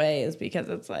to get away, is because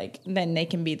it's like, then they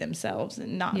can be themselves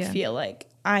and not feel like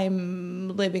I'm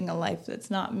living a life that's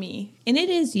not me. And it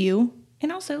is you.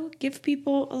 And also give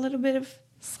people a little bit of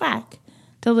slack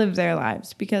to live their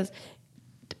lives, because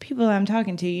the people that I'm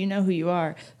talking to, you know who you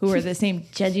are, who are the same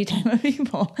judgy type of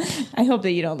people. I hope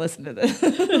that you don't listen to this.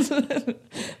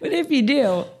 But if you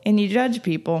do and you judge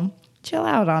people, chill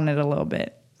out on it a little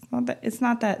bit. It's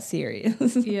not that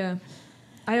serious. Yeah.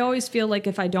 I always feel like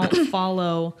if I don't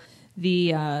follow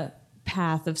the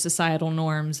path of societal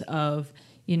norms of,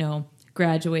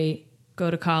 graduate,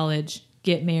 go to college,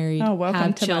 get married,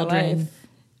 have children,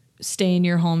 stay in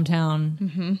your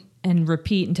hometown, and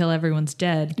repeat until everyone's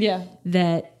dead,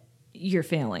 that you're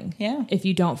failing. Yeah. If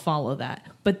you don't follow that.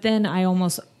 But then I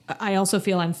also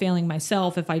feel I'm failing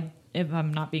myself if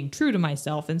I'm not being true to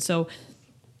myself. And so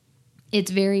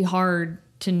it's very hard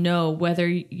to know whether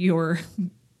you're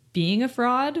being a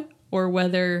fraud or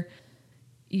whether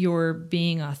you're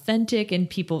being authentic and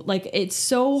people like it's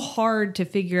so hard to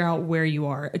figure out where you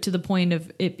are to the point of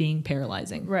it being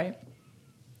paralyzing. Right.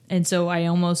 And so I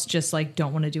almost just like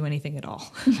don't want to do anything at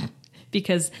all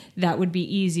because that would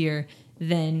be easier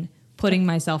than putting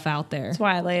myself out there. That's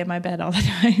why I lay in my bed all the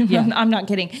time. Yeah. I'm not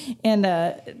kidding. And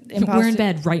We're in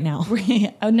bed right now.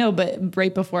 Oh, no, but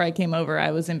right before I came over,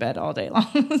 I was in bed all day long.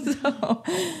 So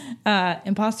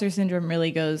imposter syndrome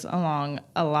really goes along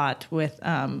a lot with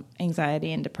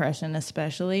anxiety and depression,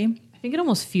 especially. I think it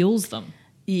almost fuels them.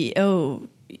 Oh,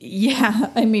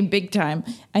 yeah. I mean, big time.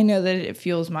 I know that it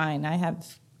fuels mine. I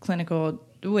have clinical,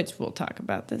 which we'll talk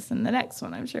about this in the next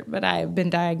one, I'm sure, but I've been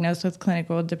diagnosed with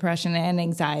clinical depression and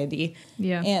anxiety.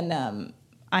 Yeah. And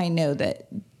I know that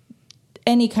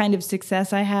any kind of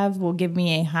success I have will give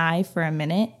me a high for a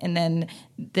minute. And then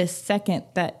the second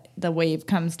that the wave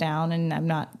comes down and I'm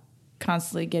not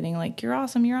constantly getting like, you're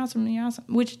awesome, you're awesome, you're awesome,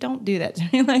 which don't do that to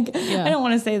me. Like, I don't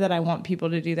want to say that I want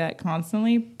people to do that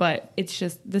constantly, but it's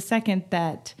just the second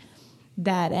that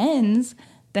that ends,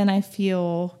 then I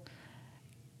feel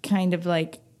kind of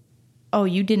like, oh,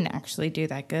 you didn't actually do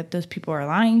that good. Those people are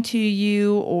lying to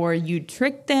you, or you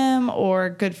tricked them,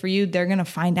 or good for you. They're going to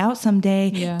find out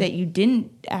someday that you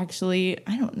didn't actually,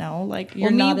 I don't know, like you're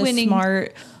not as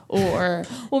smart or.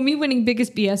 Well, me winning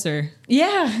Biggest BSer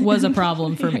Yeah. was a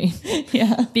problem for me.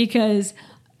 Yeah. Because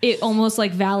it almost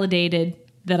like validated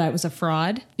that I was a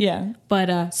fraud. Yeah.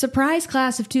 But surprise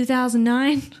class of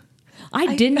 2009,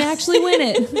 I didn't actually win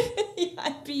it.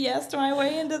 I BS'd my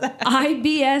way into that. I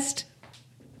BS'd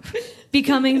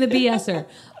becoming the BSer.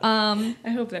 I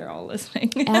hope they're all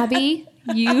listening. Abby,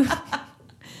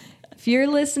 if you're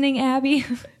listening, Abby,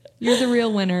 you're the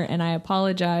real winner, and I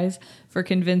apologize for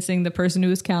convincing the person who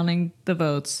was counting the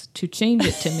votes to change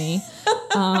it to me.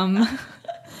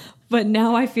 But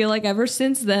now I feel like ever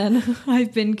since then,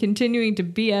 I've been continuing to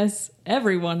BS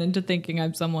everyone into thinking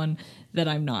I'm someone that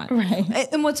I'm not. Right.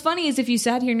 And what's funny is if you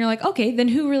sat here and you're like, okay, then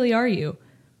who really are you?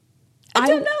 I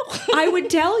don't know. I would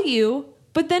tell you,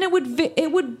 but then it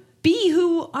would be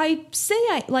who I say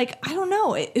I don't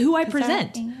know, who I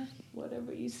present.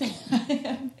 Whatever you say I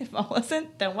am. If I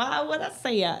wasn't, then why would I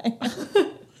say I am?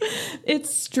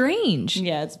 It's strange.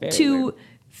 Yeah, it's very to weird.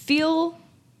 feel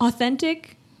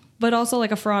authentic, but also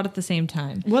like a fraud at the same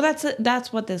time. Well,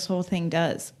 that's what this whole thing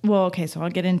does. Well, okay, so I'll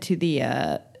get into the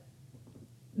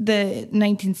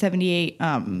 1978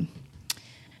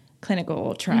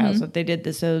 clinical trials that they did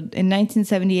this. So in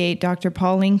 1978, Dr.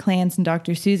 Pauline Clance and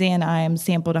Dr. Suzanne Imes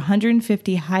sampled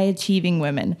 150 high-achieving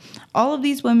women. All of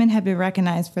these women have been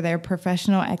recognized for their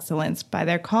professional excellence by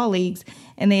their colleagues,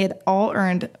 and they had all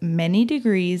earned many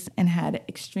degrees and had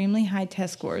extremely high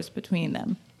test scores between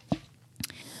them.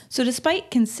 So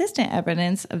despite consistent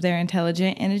evidence of their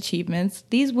intelligence and achievements,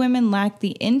 these women lacked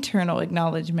the internal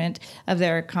acknowledgement of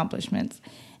their accomplishments.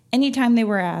 Anytime they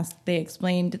were asked, they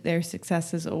explained their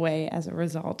successes away as a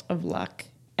result of luck,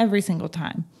 every single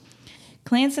time.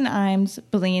 Clance and Imes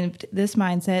believed this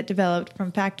mindset developed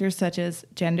from factors such as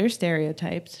gender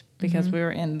stereotypes, because we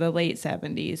were in the late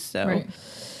 70s, so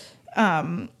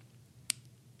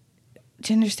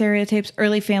gender stereotypes,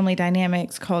 early family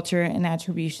dynamics, culture, and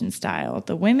attribution style.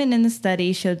 The women in the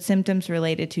study showed symptoms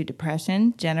related to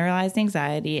depression, generalized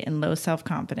anxiety, and low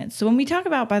self-confidence. So when we talk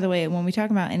about, by the way, when we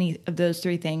talk about any of those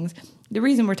three things, the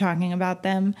reason we're talking about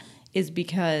them is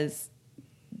because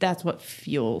that's what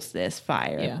fuels this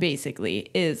fire,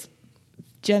 basically, is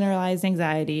generalized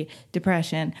anxiety,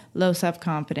 depression, low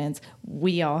self-confidence.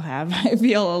 We all have, I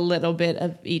feel, a little bit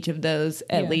of each of those,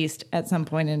 at least at some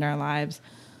point in our lives.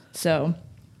 So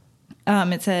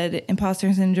it said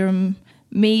imposter syndrome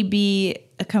may be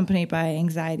accompanied by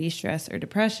anxiety, stress, or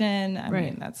depression. I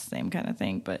mean, that's the same kind of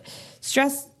thing. But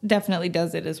stress definitely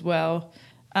does it as well.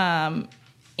 And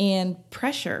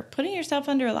pressure, putting yourself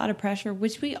under a lot of pressure,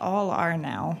 which we all are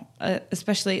now,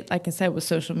 especially, like I said, with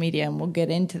social media. And we'll get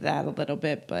into that a little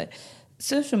bit. But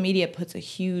social media puts a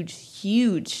huge,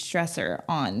 huge stressor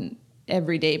on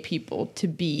everyday people to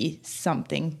be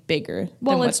something bigger.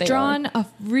 Well, than what it's they drawn are. a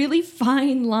really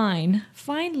fine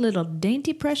little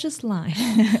dainty precious line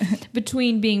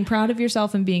between being proud of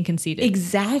yourself and being conceited.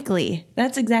 Exactly.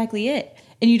 That's exactly it.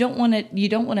 And you don't want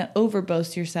to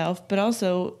overboast yourself, but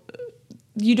also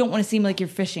you don't want to seem like you're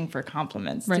fishing for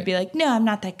compliments. To be like, no, I'm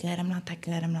not that good. I'm not that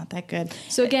good. I'm not that good.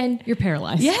 So again, you're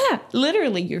paralyzed. Yeah,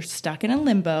 literally, you're stuck in a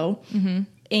limbo,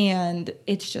 and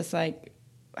it's just like,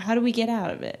 how do we get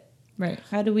out of it? Right.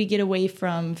 How do we get away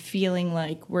from feeling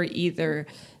like we're either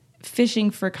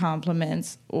fishing for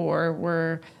compliments or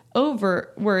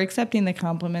we're accepting the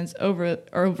compliments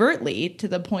overtly to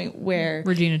the point where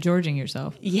Regina Georging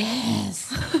yourself.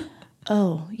 yes.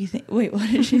 Oh, you think, wait, what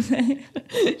did she say?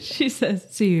 She says,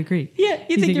 so you agree. Yeah,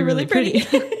 you think you're really pretty.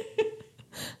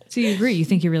 So you agree, you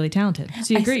think you're really talented.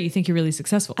 So you agree, you think you're really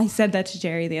successful. I said that to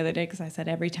Jerry the other day because I said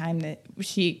every time that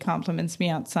she compliments me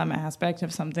on some aspect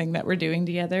of something that we're doing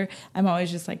together, I'm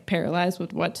always just like paralyzed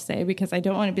with what to say because I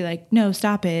don't want to be like, no,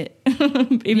 stop it.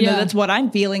 Even though that's what I'm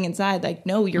feeling inside. Like,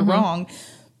 no, you're wrong.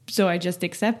 So I just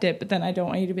accept it. But then I don't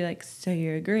want you to be like, so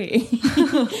you agree.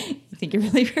 You think you're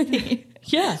really pretty.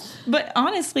 Yeah. But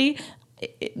honestly,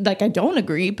 like I don't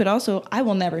agree, but also I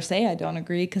will never say I don't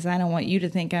agree because I don't want you to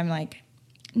think I'm like,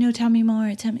 no, tell me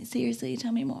more. Tell me seriously.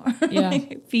 Tell me more. Yeah.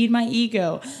 Like, feed my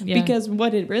ego. Yeah. Because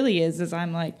what it really is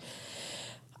I'm like,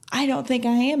 I don't think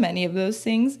I am any of those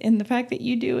things. And the fact that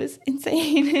you do is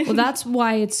insane. Well, that's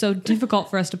why it's so difficult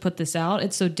for us to put this out.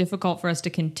 It's so difficult for us to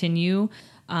continue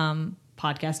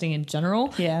podcasting in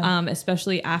general. Yeah.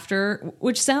 Especially after,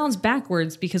 which sounds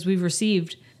backwards because we've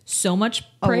received so much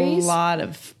praise. A lot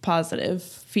of positive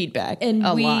feedback. And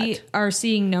a we lot. are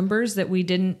seeing numbers that we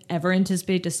didn't ever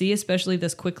anticipate to see, especially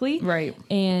this quickly. Right.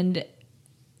 And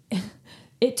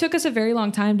it took us a very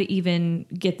long time to even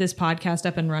get this podcast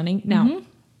up and running. Now,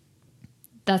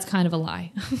 that's kind of a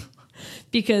lie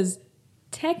because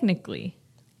technically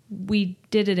we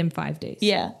did it in 5 days.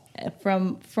 Yeah.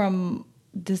 From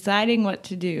deciding what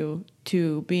to do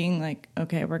to being like,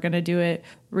 okay, we're going to do it,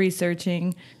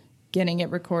 researching, getting it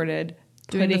recorded,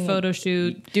 Doing the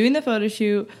photo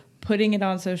shoot, putting it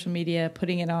on social media,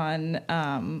 putting it on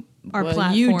our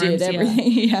platforms. You did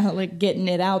everything. Yeah, like getting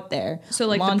it out there. So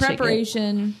like the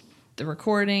preparation, the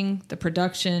recording, the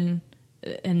production,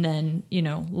 and then,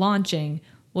 launching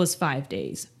was 5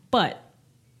 days. But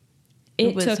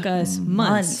it took us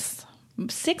months.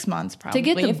 6 months probably. To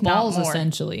get the if not balls, more.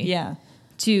 essentially. Yeah.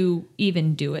 To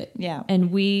even do it. Yeah.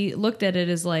 And we looked at it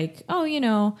as like,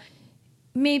 oh,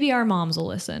 maybe our moms will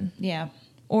listen. Yeah.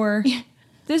 Or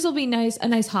this will be a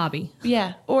nice hobby.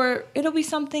 Yeah. Or it'll be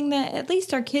something that at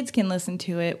least our kids can listen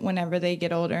to it whenever they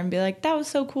get older and be like, that was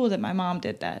so cool that my mom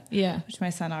did that. Yeah. Which my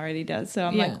son already does. So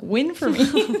I'm Yeah. like, win for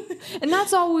me. And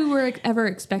that's all we were ever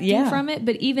expecting from it.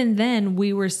 But even then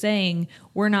we were saying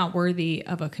we're not worthy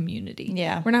of a community.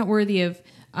 Yeah. We're not worthy of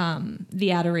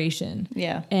the adoration.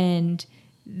 Yeah. And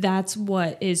that's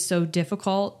what is so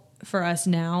difficult for us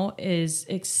now is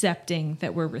accepting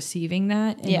that we're receiving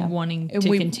that and wanting to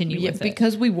continue with it.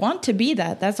 Because we want to be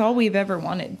that. That's all we've ever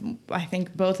wanted. I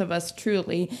think both of us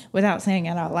truly, without saying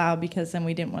it out loud, because then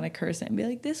we didn't want to curse it and be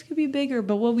like, this could be bigger.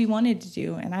 But what we wanted to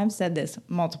do, and I've said this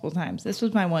multiple times, this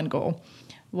was my one goal,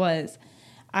 was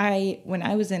when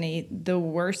I was in the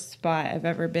worst spot I've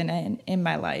ever been in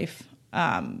my life,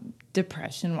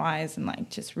 depression wise, and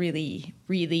like just really,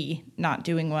 really not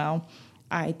doing well.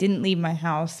 I didn't leave my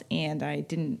house and I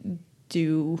didn't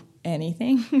do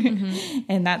anything.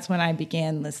 And that's when I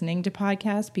began listening to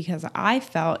podcasts because I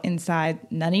felt inside,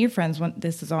 none of your friends want,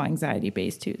 this is all anxiety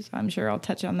based too. So I'm sure I'll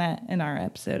touch on that in our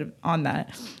episode on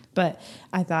that. But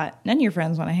I thought none of your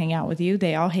friends want to hang out with you.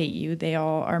 They all hate you. They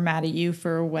all are mad at you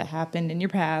for what happened in your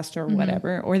past or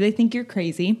whatever, or they think you're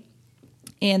crazy.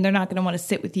 And they're not going to want to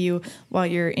sit with you while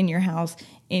you're in your house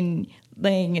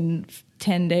laying in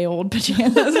 10-day-old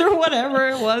pajamas or whatever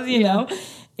it was, you know.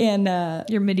 And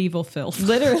your medieval filth.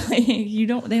 Literally, they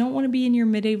don't want to be in your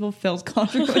medieval filth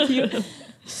cauldron with you.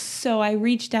 So I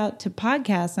reached out to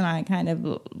podcasts and I kind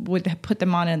of would put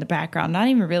them on in the background, not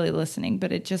even really listening,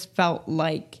 but it just felt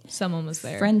like someone was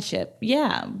there. Friendship.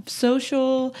 Yeah.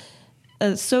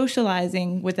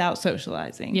 Socializing without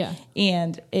socializing. Yeah.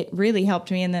 And it really helped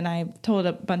me. And then I told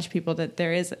a bunch of people that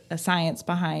there is a science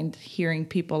behind hearing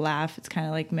people laugh. It's kind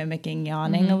of like mimicking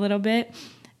yawning a little bit.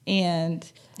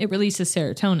 And it releases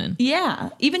serotonin. Yeah.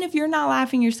 Even if you're not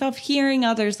laughing yourself, hearing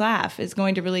others laugh is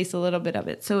going to release a little bit of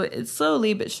it. So it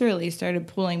slowly but surely started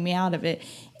pulling me out of it.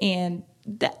 And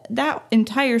that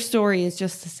entire story is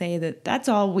just to say that that's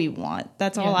all we want.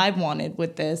 That's all I've wanted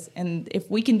with this. And if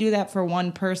we can do that for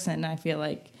one person, I feel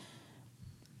like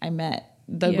I met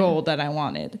the goal that I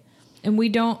wanted. And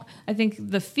I think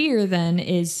the fear then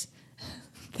is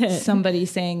that somebody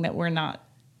saying that we're not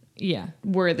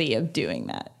worthy of doing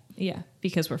that. Yeah,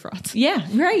 because we're frauds. Yeah,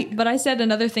 right. But I said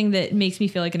another thing that makes me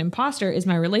feel like an imposter is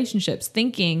my relationships,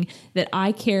 thinking that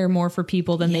I care more for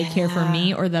people than they care for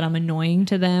me, or that I'm annoying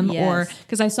to them. Yes. Or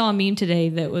because I saw a meme today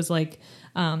that was like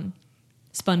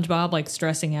SpongeBob like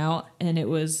stressing out, and it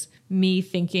was me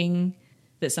thinking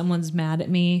that someone's mad at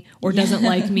me or doesn't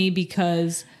like me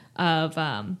because of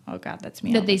oh God, that's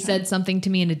me. That they said something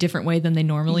to me in a different way than they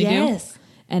normally do.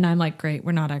 And I'm like, great,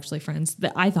 we're not actually friends.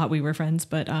 I thought we were friends,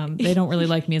 but they don't really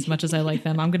like me as much as I like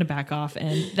them. I'm going to back off.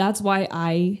 And that's why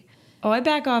I Oh, I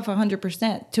back off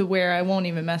 100% to where I won't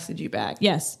even message you back.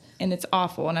 Yes. And it's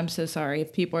awful. And I'm so sorry.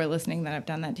 If people are listening that I've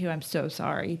done that too, I'm so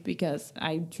sorry because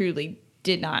I truly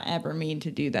did not ever mean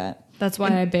to do that. That's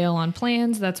why I bail on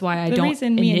plans. That's why I The don't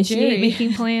reason me and initiate Jerry-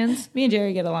 making plans. Me and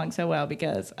Jerry get along so well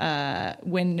because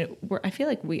when I feel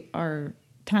like our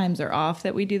times are off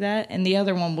that we do that, and the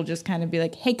other one will just kind of be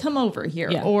like, "Hey, come over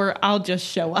here," Yeah. or I'll just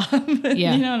show up.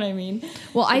 Yeah. You know what I mean?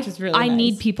 Well, Which is really I nice.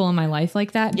 need people in my life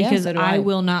like that Yeah, because so do I I.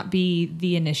 will not be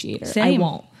the initiator. I Same.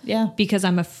 won't. Yeah. Because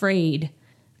I'm afraid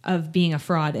of being a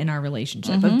fraud in our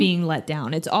relationship, Mm-hmm. of being let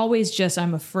down. It's always just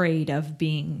I'm afraid of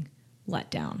being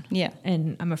let down. Yeah.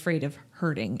 And I'm afraid of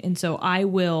hurting. And so I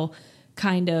will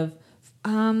kind of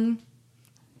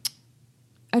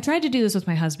I tried to do this with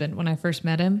my husband when I first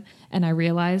met him, and I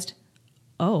realized,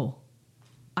 oh,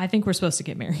 I think we're supposed to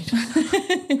get married.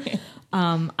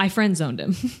 I friend zoned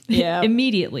him Yeah.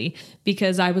 immediately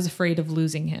because I was afraid of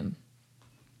losing him.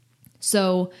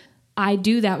 So I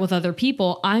do that with other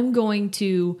people. I'm going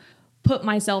to put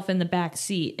myself in the back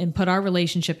seat and put our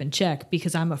relationship in check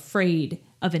because I'm afraid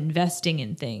of investing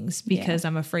in things because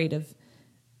I'm afraid of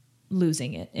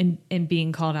losing it and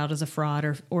being called out as a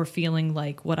fraud or feeling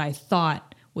like what I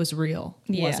thought was real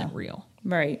wasn't real.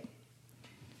 Right.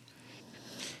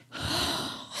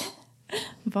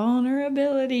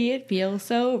 Vulnerability. It feels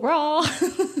so raw.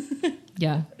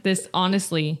 Yeah. This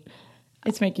honestly,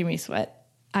 It's making me sweat.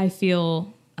 I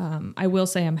feel, I will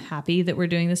say I'm happy that we're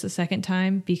doing this a second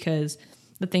time because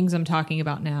the things I'm talking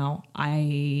about now,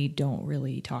 I don't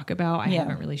really talk about. I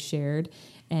haven't really shared.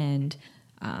 And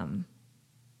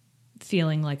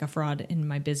feeling like a fraud in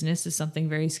my business is something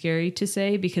very scary to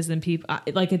say because then people,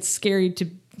 it's scary to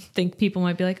think people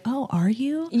might be like, oh, are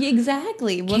you?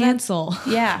 Exactly. Well, Cancel.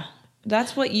 Yeah.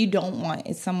 That's what you don't want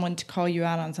is someone to call you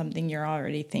out on something you're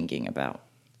already thinking about.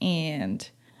 And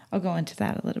I'll go into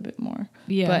that a little bit more.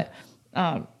 Yeah.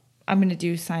 But I'm going to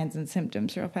do signs and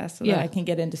symptoms real fast so that I can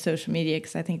get into social media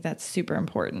because I think that's super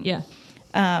important. Yeah.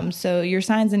 So your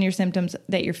signs and your symptoms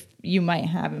that you might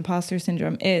have imposter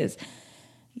syndrome is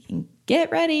you can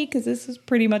get ready because this is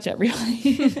pretty much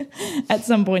everybody at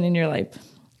some point in your life.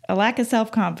 A lack of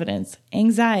self-confidence,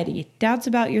 anxiety, doubts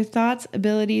about your thoughts,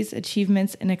 abilities,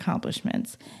 achievements, and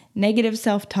accomplishments, negative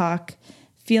self-talk,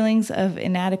 feelings of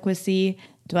inadequacy,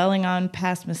 dwelling on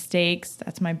past mistakes,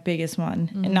 that's my biggest one,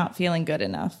 and not feeling good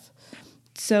enough.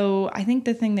 So I think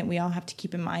the thing that we all have to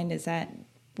keep in mind is that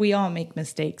we all make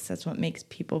mistakes. That's what makes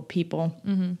people people.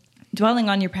 Mm-hmm. Dwelling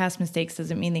on your past mistakes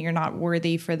doesn't mean that you're not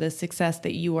worthy for the success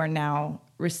that you are now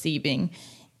receiving.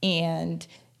 And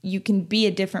you can be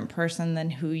a different person than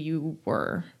who you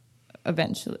were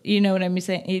eventually. You know what I'm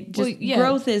saying? It just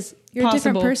growth is You're possible.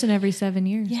 a different person every 7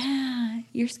 years. Yeah,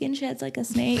 your skin sheds like a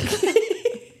snake.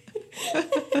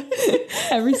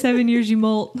 Every 7 years you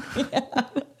molt.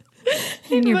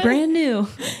 And you're brand new.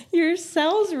 Your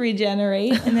cells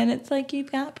regenerate, and then it's like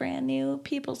you've got brand new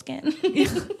people skin.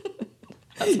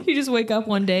 You just wake up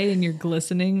one day and you're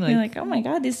glistening. Like, You're like, oh my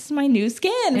God, this is my new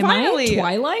skin. Am Finally. I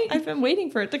Twilight? I've been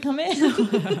waiting for it to come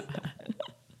in.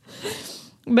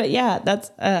 But yeah,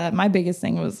 that's my biggest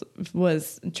thing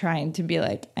was trying to be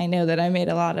like, I know that I made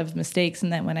a lot of mistakes,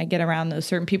 and that when I get around those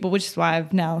certain people, which is why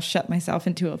I've now shut myself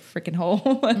into a freaking hole.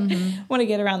 When I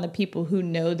get around the people who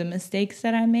know the mistakes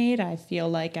that I made, I feel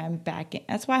like I'm back in.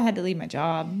 That's why I had to leave my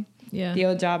job. Yeah. The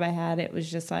old job I had, it was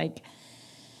just like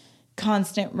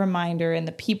constant reminder, and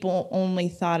the people only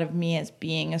thought of me as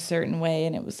being a certain way,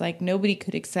 and it was like nobody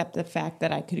could accept the fact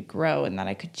that I could grow and that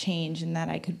I could change and that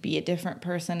I could be a different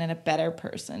person and a better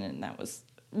person. And that was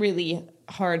really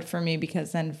hard for me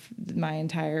because then my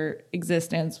entire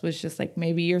existence was just like,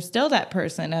 maybe you're still that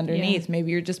person underneath.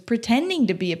 Maybe you're just pretending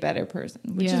to be a better person,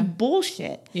 which is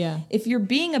bullshit. Yeah. If you're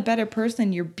being a better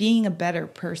person, you're being a better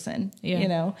person. Yeah. You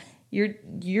know, you're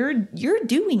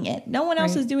doing it. No one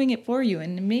else is doing it for you.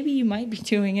 And maybe you might be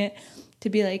doing it to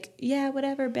be like, yeah,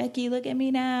 whatever, Becky, look at me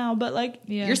now. But like,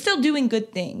 you're still doing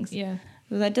good things. Yeah.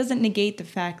 So that doesn't negate the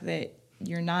fact that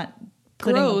you're not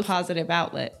putting a positive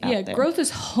outlet out there. Growth is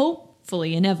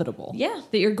hopefully inevitable. Yeah.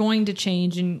 That you're going to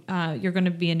change and you're going to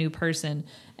be a new person.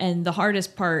 And the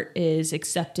hardest part is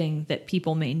accepting that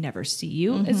people may never see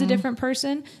you as a different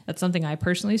person. That's something I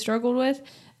personally struggled with.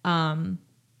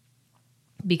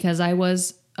 Because I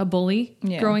was a bully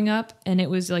growing up, and it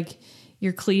was like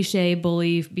your cliche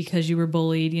bully because you were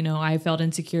bullied. You know, I felt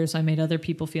insecure, so I made other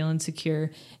people feel insecure.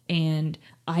 And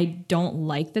I don't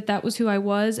like that was who I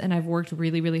was. And I've worked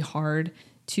really, really hard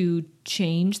to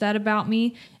change that about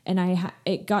me. And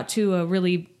it got to a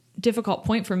really difficult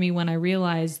point for me when I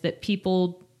realized that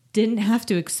people didn't have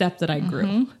to accept that I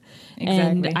grew.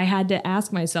 Exactly. And I had to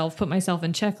ask myself, put myself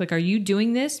in check. Like, are you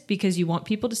doing this because you want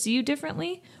people to see you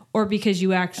differently? Or because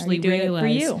you actually doing it for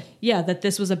realize, you? yeah, that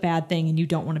this was a bad thing and you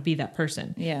don't want to be that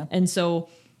person. Yeah. And so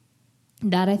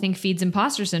that, I think, feeds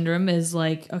imposter syndrome is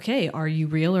like, okay, are you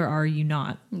real or are you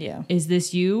not? Yeah. Is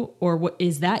this you or what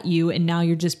is that you? And now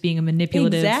you're just being a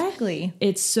manipulative. Exactly.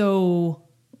 It's so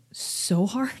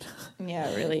hard. Yeah,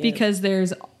 it really is. Because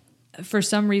there's, for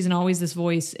some reason, always this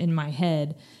voice in my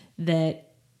head that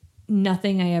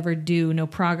nothing I ever do, no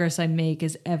progress I make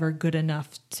is ever good enough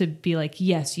to be like,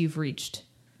 yes, you've reached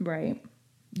Right.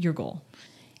 your goal.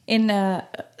 And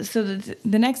so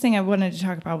the next thing I wanted to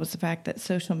talk about was the fact that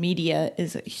social media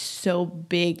is so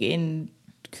big in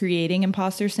creating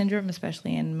imposter syndrome,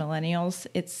 especially in millennials.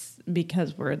 It's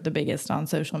because we're the biggest on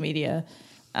social media.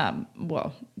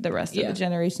 Well, the rest of the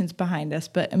generations behind us.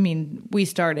 But I mean, we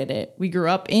started it. We grew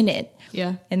up in it.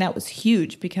 Yeah. And that was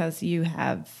huge because you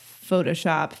have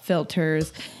Photoshop,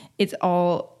 filters. It's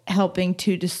all helping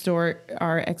to distort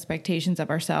our expectations of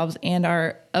ourselves and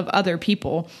of other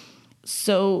people.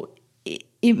 So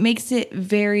it makes it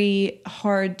very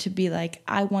hard to be like,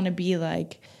 I want to be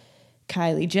like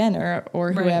Kylie Jenner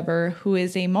or whoever, who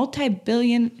is a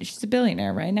she's a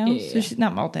billionaire right now. Yeah. So she's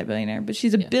not multi-billionaire, but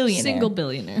she's a billionaire. Single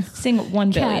billionaire. Single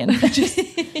 1 billion. Just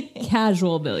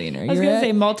casual billionaire. I was going to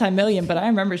say multi-million, but I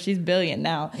remember she's billion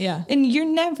now. Yeah. And you're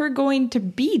never going to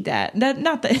be that.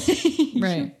 Not that.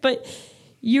 Right. But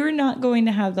you're not going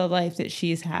to have the life that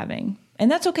she's having. And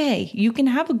that's okay. You can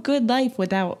have a good life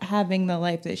without having the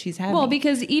life that she's having. Well,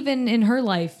 because even in her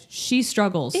life, she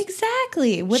struggles.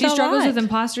 Exactly. She struggles with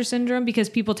imposter syndrome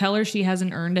because people tell her she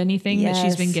hasn't earned anything that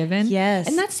she's been given. Yes.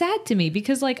 And that's sad to me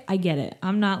because, like, I get it.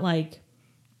 I'm not like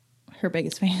her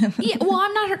biggest fan. yeah, well,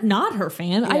 I'm not her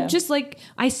fan. I just like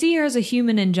I see her as a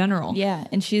human in general. Yeah,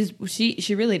 and she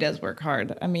really does work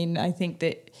hard. I mean, I think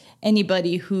that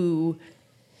anybody who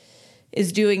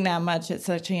is doing that much at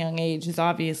such a young age is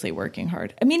obviously working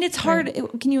hard. I mean, it's hard.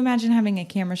 Right. Can you imagine having a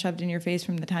camera shoved in your face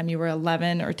from the time you were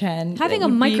 11 or 10? Having a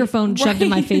microphone shoved in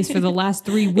my face for the last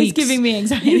 3 weeks. It's giving me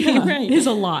anxiety. Yeah, Right. is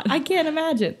a lot. I can't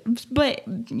imagine. But,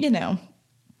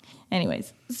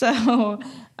 anyways. So,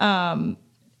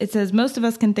 it says, most of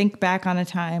us can think back on a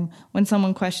time when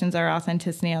someone questions our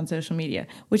authenticity on social media,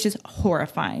 which is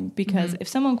horrifying because if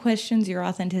someone questions your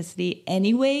authenticity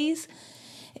anyways,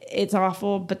 it's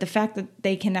awful. But the fact that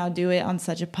they can now do it on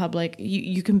such a public,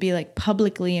 you can be like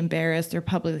publicly embarrassed or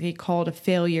publicly called a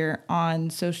failure on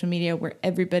social media where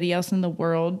everybody else in the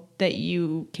world that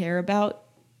you care about,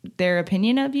 their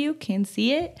opinion of you can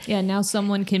see it. Yeah, now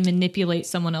someone can manipulate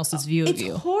someone else's view of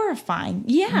you. It's horrifying.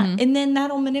 Yeah. And then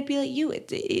that'll manipulate you.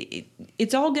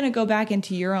 It's all going to go back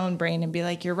into your own brain and be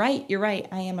like, you're right.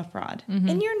 I am a fraud.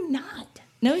 And you're not.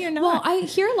 No, you're not. Well, I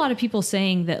hear a lot of people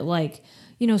saying that, like,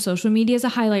 social media is a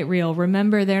highlight reel.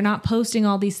 Remember, they're not posting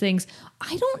all these things.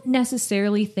 I don't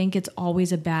necessarily think it's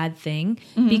always a bad thing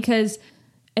because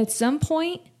at some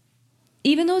point,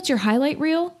 even though it's your highlight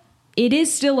reel, it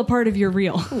is still a part of your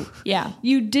reel. Ooh, yeah.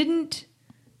 You didn't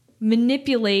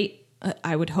manipulate,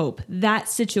 I would hope, that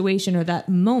situation or that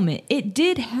moment. It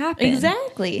did happen.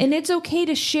 Exactly. And it's okay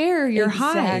to share your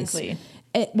highs. Exactly.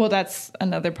 Well, that's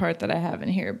another part that I have in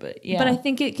here, but yeah. But I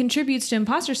think it contributes to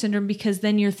imposter syndrome because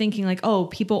then you're thinking like, oh,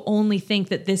 people only think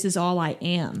that this is all I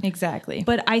am. Exactly.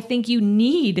 But I think you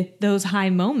need those high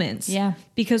moments. Yeah.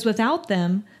 Because without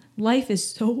them, life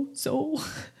is so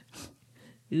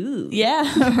Ooh.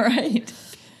 Yeah, right.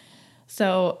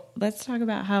 So let's talk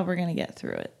about how we're going to get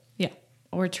through it. Yeah.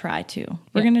 Or try to.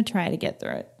 We're going to try to get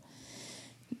through it.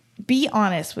 Be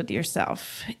honest with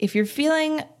yourself. If you're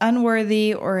feeling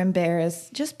unworthy or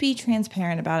embarrassed, just be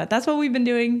transparent about it. That's what we've been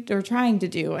doing or trying to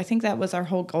do. I think that was our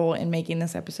whole goal in making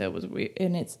this episode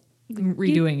and it's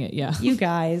redoing it. Yeah. You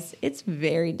guys, it's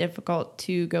very difficult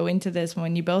to go into this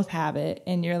when you both have it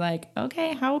and you're like,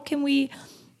 okay, how can we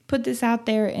put this out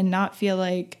there and not feel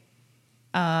like,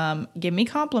 give me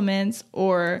compliments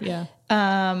or,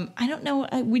 I don't know.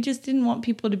 We just didn't want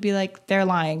people to be like, they're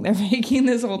lying. They're making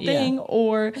this whole thing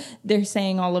or they're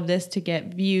saying all of this to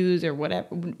get views or whatever.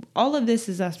 All of this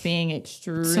is us being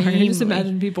extremely... Sorry, I just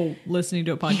imagine people listening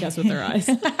to a podcast with their eyes.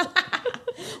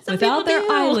 Without their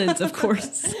eyelids, of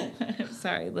course.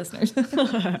 Sorry, listeners.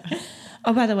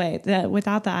 Oh, by the way,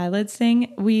 without the eyelids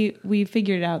thing, we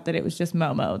figured out that it was just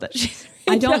Momo that she's...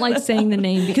 I don't like saying the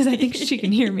name because I think she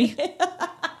can hear me.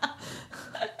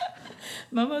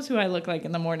 Momo's who I look like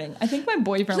in the morning. I think my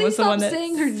boyfriend was the one that...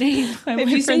 saying her name. If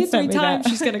you say it 3 times,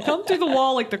 she's going to come through the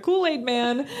wall like the Kool-Aid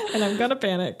man, and I'm going to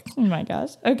panic. Oh my gosh.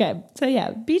 Okay. So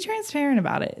yeah, be transparent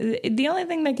about it. The only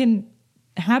thing that can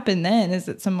happen then is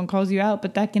that someone calls you out,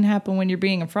 but that can happen when you're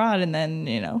being a fraud. And then,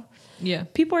 Yeah.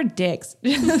 people are dicks.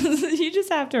 You just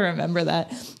have to remember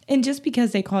that. And just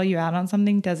because they call you out on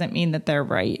something doesn't mean that they're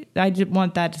right. I just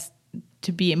want that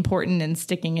to be important and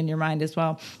sticking in your mind as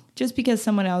well. Just because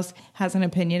someone else has an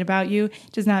opinion about you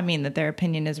does not mean that their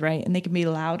opinion is right. And they can be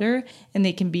louder and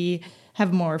they can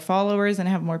have more followers and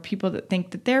have more people that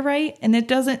think that they're right. And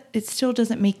it still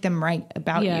doesn't make them right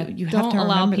about you. You have don't to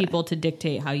allow remember people to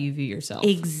dictate how you view yourself.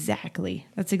 Exactly.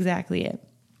 That's exactly it.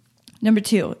 Number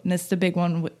 2, and this is the big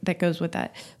one that goes with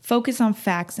that. Focus on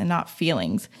facts and not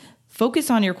feelings. Focus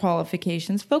on your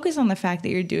qualifications. Focus on the fact that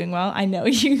you're doing well. I know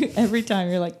you, every time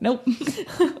you're like, nope.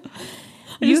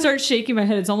 You start shaking my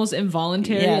head. It's almost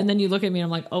involuntary. Yeah. And then you look at me and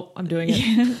I'm like, oh, I'm doing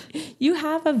it. You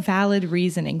have a valid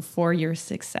reasoning for your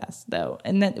success, though.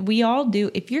 And that we all do.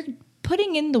 If you're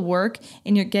putting in the work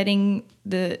and you're getting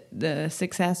the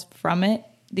success from it,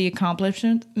 the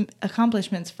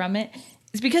accomplishments from it,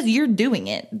 it's because you're doing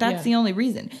it. That's the only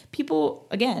reason. People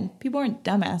aren't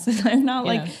dumbasses. They're not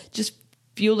like just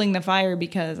fueling the fire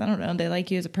because, I don't know, they like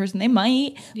you as a person. They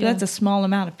might, but that's a small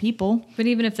amount of people. But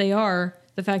even if they are,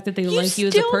 the fact that they like you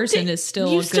as a person is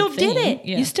still a good thing. You still did it.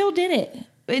 Yeah. You still did it.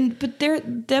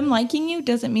 But them liking you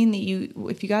doesn't mean that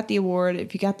if you got the award,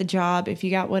 if you got the job, if you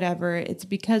got whatever, it's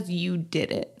because you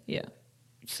did it. Yeah.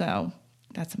 So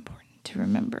that's important to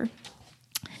remember.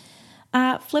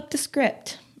 Flip the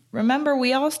script. Remember,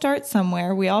 we all start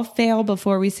somewhere. We all fail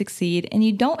before we succeed. And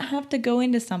you don't have to go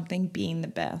into something being the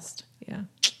best. Yeah.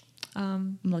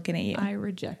 I'm looking at you. I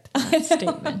reject that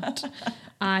statement.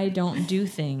 I don't do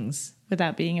things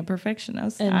without being a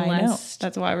perfectionist. I know. unless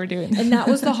That's why we're doing this. And that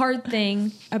was the hard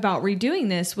thing about redoing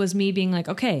this, was me being like,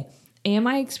 okay, am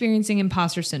I experiencing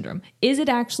imposter syndrome? Is it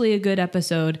actually a good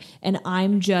episode and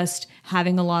I'm just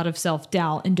having a lot of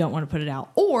self-doubt and don't want to put it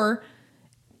out? Or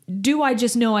do I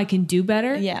just know I can do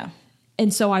better? Yeah.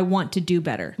 And so I want to do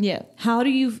better. Yeah. How do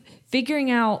you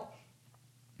figuring out,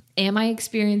 am I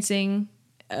experiencing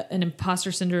an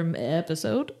imposter syndrome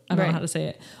episode? I don't know how to say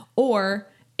it. Or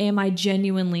am I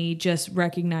genuinely just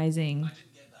recognizing,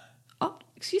 oh,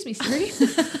 excuse me, Siri.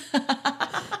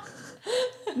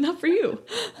 Not for you.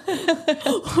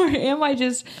 Or am I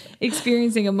just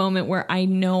experiencing a moment where I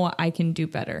know I can do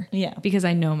better? Yeah. Because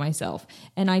I know myself.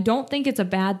 And I don't think it's a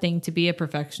bad thing to be a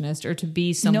perfectionist or to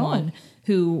be someone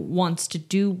who wants to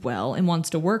do well and wants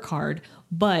to work hard.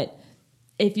 But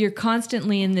if you're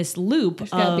constantly in this loop,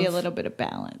 There's got to be a little bit of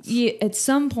balance. at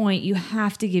some point you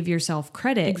have to give yourself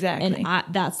credit. Exactly. And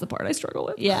that's the part I struggle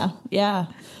with. Yeah. Yeah.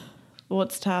 Well,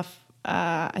 it's tough,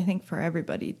 I think, for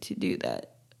everybody to do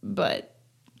that. But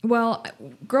Well,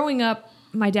 growing up,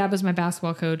 my dad was my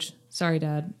basketball coach. Sorry,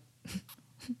 Dad.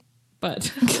 But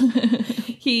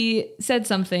he said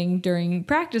something during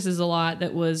practices a lot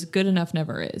that was good enough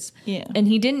never is. Yeah. And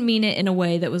he didn't mean it in a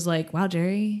way that was like, wow,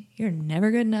 Jerry, you're never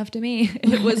good enough to me.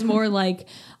 It was more like,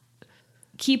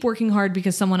 keep working hard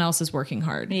because someone else is working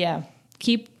hard. yeah.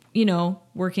 Keep,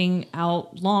 working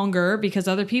out longer because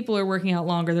other people are working out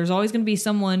longer. There's always going to be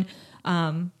someone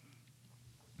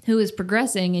who is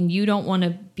progressing and you don't want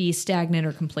to be stagnant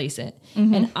or complacent.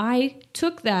 Mm-hmm. And I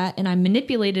took that and I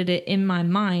manipulated it in my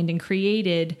mind and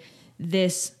created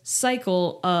this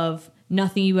cycle of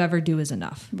nothing you ever do is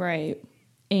enough. Right.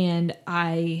 And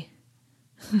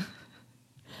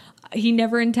he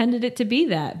never intended it to be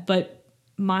that, but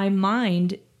my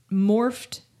mind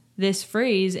morphed this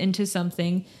phrase into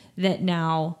something that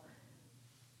now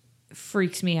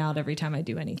freaks me out every time I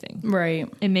do anything.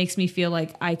 Right. It makes me feel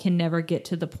like I can never get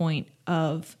to the point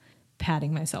of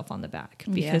patting myself on the back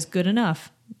because good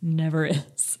enough never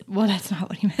is. Well, that's not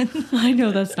what he meant. I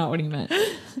know that's not what he meant.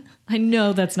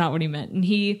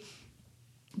 And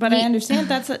But I understand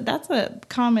that's a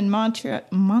common mantra.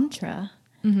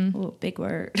 Mm-hmm. Ooh, big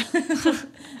word.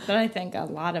 But I think a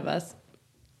lot of us,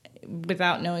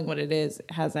 without knowing what it is,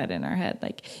 has that in our head.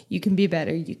 Like, you can be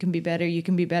better, you can be better, you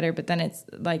can be better. But then it's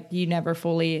like you never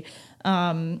fully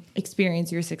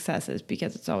experience your successes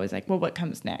because it's always like, well, what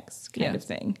comes next kind of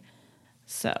thing.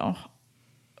 So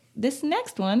this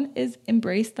next one is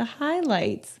embrace the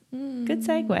highlights. Good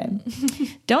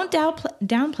segue. Don't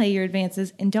downplay your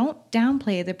advances and don't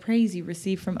downplay the praise you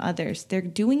receive from others. They're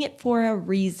doing it for a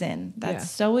reason. That's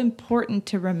so important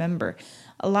to remember.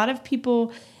 A lot of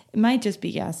people, it might just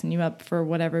be gassing you up for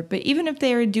whatever, but even if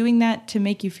they are doing that to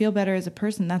make you feel better as a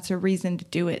person, that's a reason to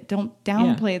do it. Don't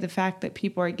downplay the fact that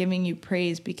people are giving you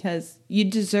praise because you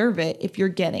deserve it if you're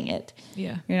getting it.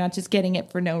 Yeah. You're not just getting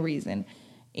it for no reason.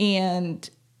 And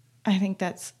I think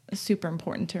that's super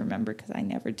important to remember because I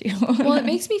never do. Well, it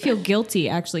makes me feel guilty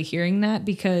actually hearing that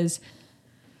because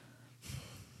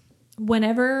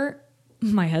whenever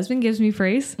my husband gives me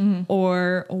praise,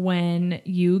 or when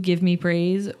you give me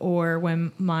praise, or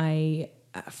when my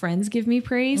friends give me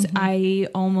praise, I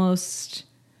almost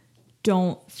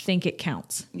don't think it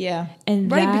counts. Yeah.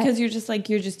 And right, that- because you're just like,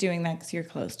 you're just doing that because you're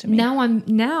close to me.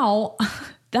 Now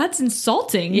that's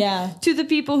insulting to the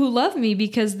people who love me,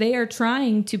 because they are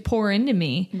trying to pour into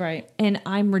me. Right. And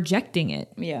I'm rejecting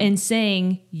it Yeah. and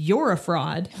saying, you're a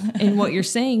fraud. And what you're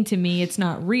saying to me, it's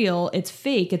not real. It's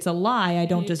fake. It's a lie. I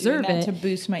don't deserve Doing it. that to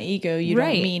boost my ego. You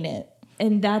Right. don't mean it.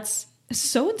 And that's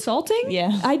so insulting.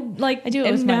 Yeah. I do it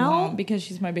and with my now, mom because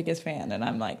she's my biggest fan, and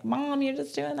I'm like, Mom, you're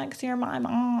just doing that because you're my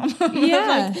mom.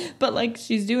 Yeah. but like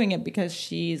she's doing it because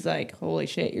she's like, holy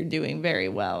shit, you're doing very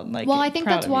well. And like, Well, I think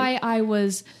proud that's of you. why I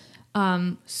was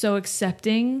so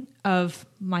accepting of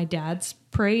my dad's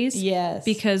praise. Yes.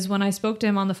 Because when I spoke to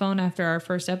him on the phone after our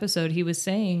first episode, he was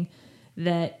saying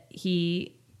that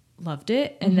he loved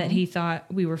it and that he thought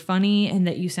we were funny and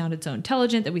that you sounded so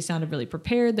intelligent, that we sounded really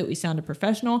prepared, that we sounded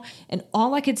professional. And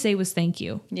all I could say was thank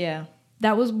you. Yeah.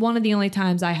 That was one of the only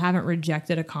times I haven't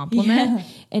rejected a compliment. Yeah.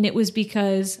 And it was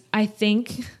because I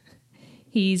think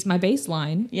he's my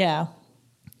baseline. Yeah.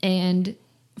 And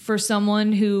for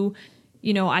someone who,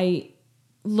 you know, I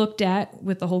looked at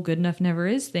with the whole good enough never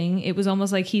is thing, it was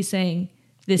almost like he's saying,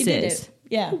 this You did is. it.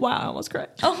 Yeah. Wow, I almost cried.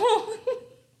 Oh,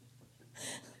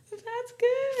 that's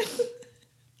good.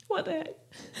 What the heck?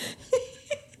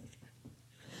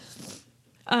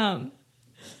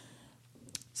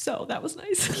 So that was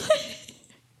nice.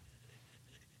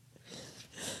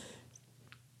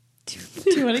 Do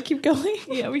you want to keep going?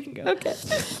 Yeah, we can go. Okay.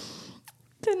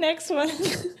 The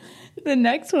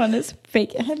next one is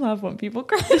fake. I love when people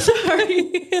cry.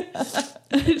 Sorry.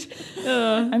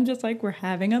 I'm just like, we're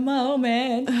having a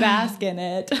moment. Bask in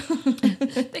it.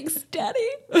 Thanks, Daddy.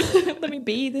 Let me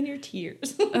bathe in your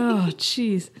tears. Oh,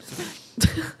 jeez.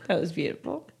 That was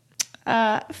beautiful.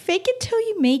 Fake it till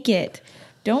you make it.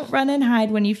 Don't run and hide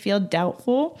when you feel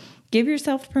doubtful. Give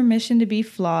yourself permission to be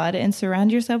flawed and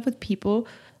surround yourself with people.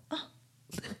 Oh,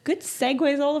 good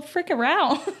segues all the frick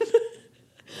around.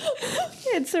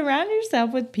 And surround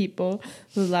yourself with people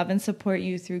who love and support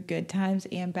you through good times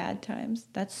and bad times.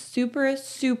 That's super,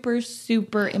 super,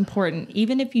 super important.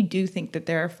 Even if you do think that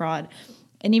they're a fraud,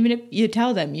 and even if you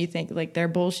tell them you think like they're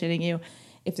bullshitting you,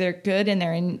 if they're good and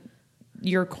they're in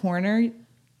your corner,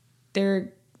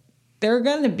 they're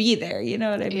going to be there. You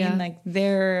know what I mean? Yeah. Like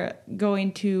they're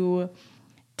going to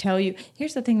tell you.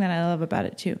 Here's the thing that I love about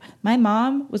it too. My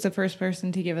mom was the first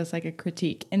person to give us like a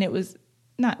critique, and it was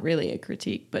not really a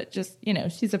critique, but just, you know,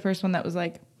 she's the first one that was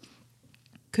like,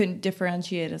 couldn't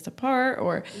differentiate us apart,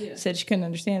 or said she couldn't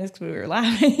understand us because we were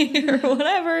laughing or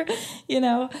whatever, you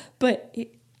know. But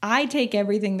I take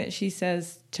everything that she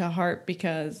says to heart,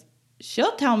 because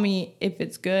she'll tell me if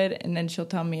it's good, and then she'll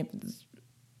tell me if it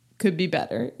could be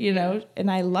better, you know.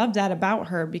 And I love that about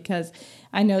her, because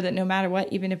I know that no matter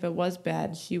what, even if it was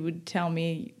bad, she would tell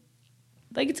me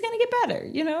like it's gonna get better,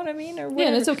 you know what I mean? Or whatever. Yeah,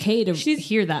 and it's okay to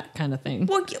hear that kind of thing.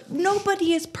 Well,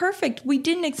 nobody is perfect. We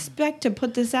didn't expect to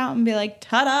put this out and be like,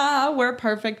 ta-da, we're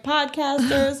perfect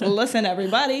podcasters. Listen,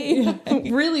 everybody.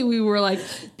 Really, we were like,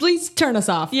 please turn us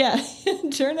off. Yeah,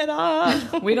 turn it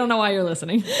off. We don't know why you're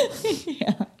listening.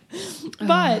 Yeah.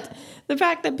 But the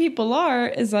fact that people are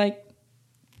is like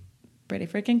pretty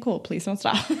freaking cool. Please don't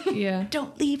stop. Yeah.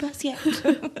 Don't leave us yet.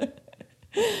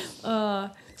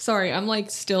 Sorry, I'm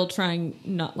like still trying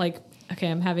not like, okay,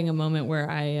 I'm having a moment where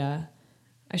I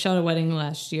shot a wedding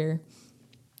last year,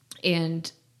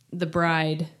 and the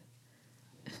bride,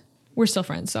 we're still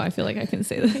friends, so I feel like I can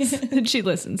say this. And she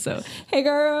listens, so hey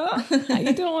girl, how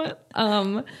you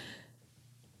doing?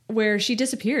 Where she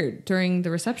disappeared during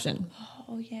the reception.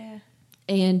 Oh yeah.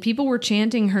 And people were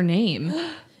chanting her name,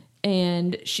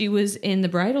 and she was in the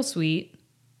bridal suite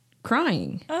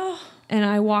crying. Oh. And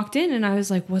I walked in and I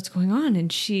was like, what's going on?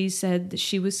 And she said that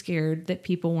she was scared that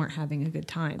people weren't having a good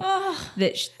time. Oh,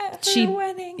 that at she her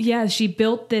wedding. Yeah, she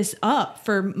built this up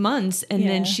for months, and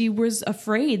then Yeah. she was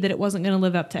afraid that it wasn't going to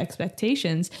live up to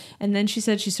expectations. And then she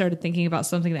said she started thinking about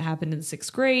something that happened in the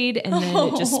 6th grade, and then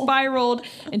it just spiraled,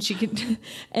 and she could,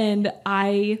 and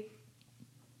I,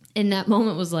 in that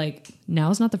moment, was like,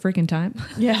 now's not the freaking time.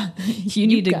 Yeah. You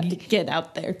need to got to get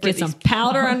out there. get some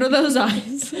powder under those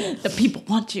eyes. The people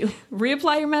want you.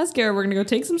 Reapply your mascara. We're going to go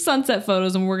take some sunset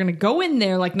photos, and we're going to go in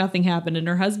there like nothing happened. And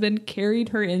her husband carried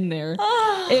her in there.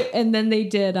 And then they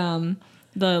did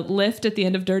the lift at the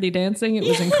end of Dirty Dancing. It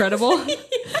was incredible.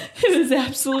 It was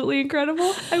absolutely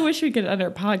incredible. I wish we could end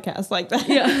our podcast like that.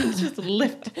 Yeah. Just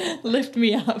lift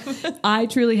me up. I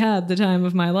truly had the time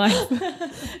of my life.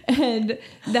 And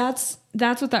that's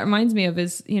what that reminds me of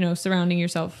is, surrounding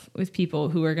yourself with people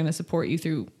who are going to support you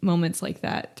through moments like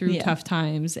that, through tough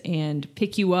times, and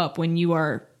pick you up when you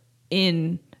are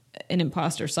in an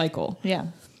imposter cycle. Yeah.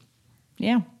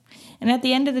 Yeah. And at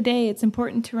the end of the day, it's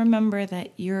important to remember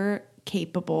that you're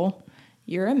capable,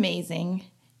 you're amazing,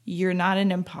 you're not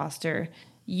an imposter,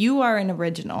 you are an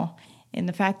original. And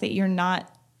the fact that you're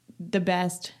not the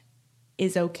best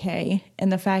is okay.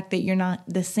 And the fact that you're not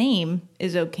the same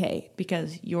is okay,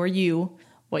 because you're you,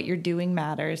 what you're doing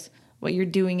matters, what you're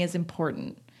doing is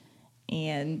important.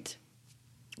 And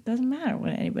it doesn't matter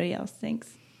what anybody else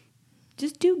thinks.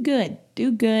 Just do good.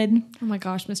 Do good. Oh my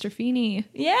gosh, Mr. Feeney.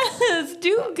 Yes,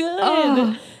 do good.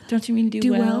 Oh. Don't you mean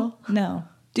do well? No.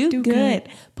 Do good.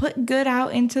 Put good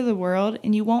out into the world,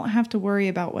 and you won't have to worry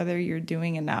about whether you're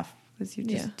doing enough, because you're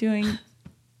just doing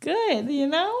good,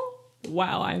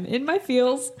 Wow, I'm in my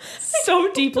feels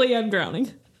so deeply. I'm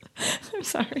drowning. I'm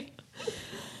sorry.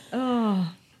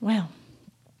 Oh, Well,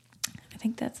 I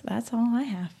think that's all I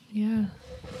have. yeah.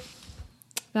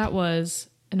 That was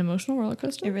an emotional roller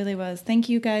coaster. It really was. Thank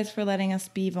you guys for letting us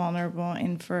be vulnerable,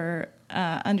 and for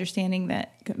understanding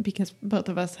that, because both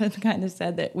of us had kind of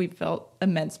said that we felt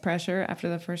immense pressure after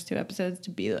the first 2 episodes to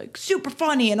be like super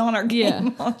funny and on our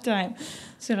game all the time.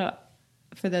 So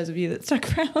for those of you that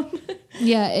stuck around.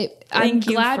 Yeah, I'm Thank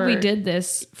you glad we for- did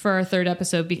this for our 3rd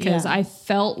episode, because I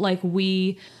felt like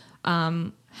we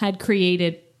had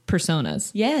created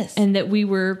personas. Yes. And that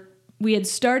we had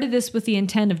started this with the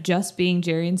intent of just being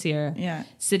Jerry and Sierra. Yeah.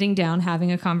 Sitting down,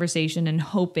 having a conversation, and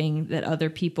hoping that other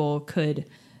people could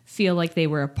feel like they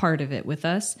were a part of it with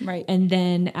us. Right. And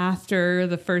then after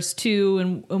the first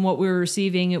 2 and what we were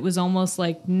receiving, it was almost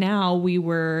like now we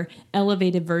were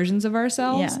elevated versions of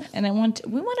ourselves. Yeah, and we want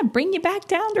to bring you back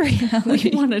down to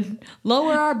reality. We want to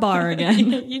lower our bar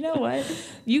again. You know what?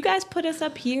 You guys put us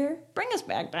up here. Bring us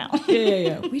back down.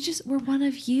 Yeah. We're one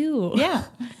of you. Yeah.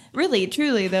 Really,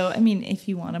 truly, though. I mean, if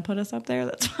you want to put us up there,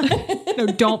 that's fine. No,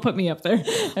 don't put me up there.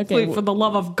 Okay, Please, for the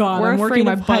love of God, We're I'm working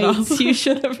my afraid butt of off. heights. You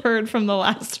should have heard from the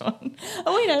last one.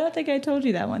 Oh, wait, I don't think I told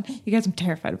you that one. You guys, I'm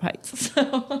terrified of heights.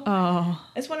 So.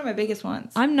 It's one of my biggest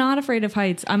ones. I'm not afraid of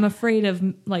heights. I'm afraid of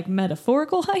like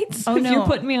metaphorical heights. Oh, if no. you're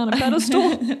putting me on a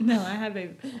pedestal. No, I have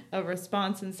a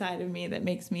response inside of me that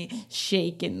makes me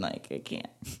shake and like I can't.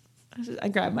 I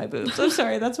grab my boobs. I'm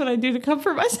sorry. That's what I do to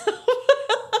comfort myself.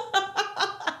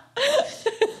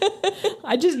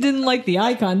 I just didn't like the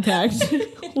eye contact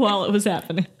while it was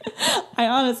happening. I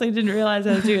honestly didn't realize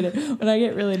I was doing it. When I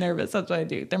get really nervous, that's what I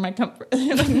do. They're my comfort,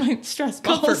 like my stress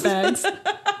balls. Comfort bags.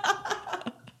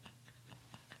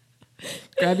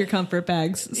 Grab your comfort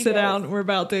bags. Sit down. We're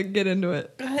about to get into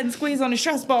it. Go ahead and squeeze on a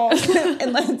stress ball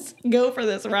and let's go for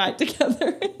this ride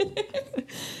together.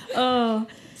 Oh,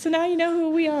 so now you know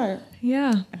who we are.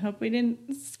 Yeah. I hope we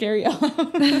didn't scare you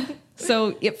off.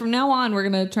 So from now on, we're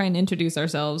going to try and introduce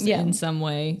ourselves Yeah. in some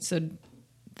way. So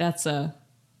that's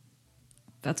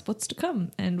what's to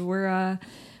come. And we're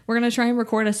going to try and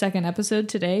record a 2nd episode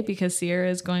today because Sierra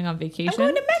is going on vacation. I'm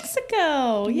going to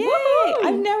Mexico. Yay. Woo!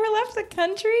 I've never left the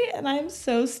country and I'm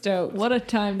so stoked. What a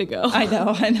time to go. I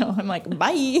know. I'm like,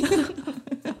 bye.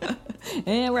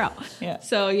 And we're out. Yeah.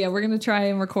 So yeah, we're going to try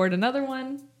and record another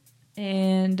one.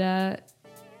 And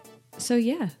so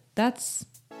yeah, that's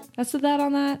that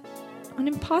on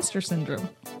imposter syndrome.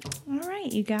 All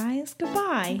right, you guys.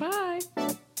 Goodbye. Bye.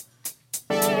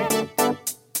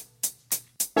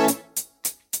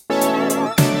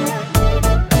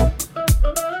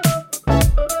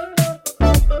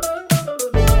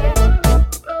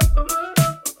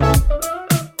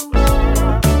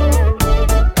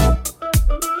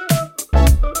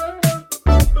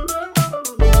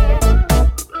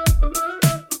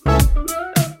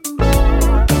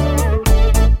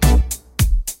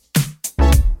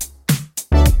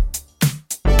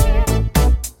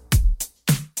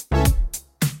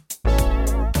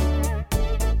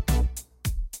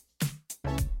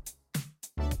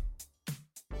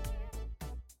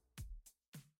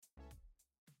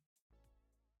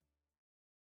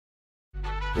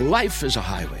 Life is a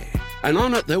highway, and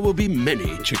on it there will be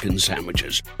many chicken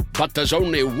sandwiches. But there's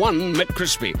only one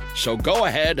McCrispy. So go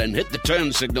ahead and hit the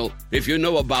turn signal if you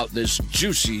know about this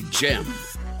juicy gem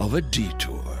of a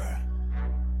detour.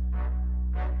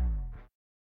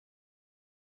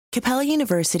 Capella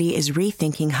University is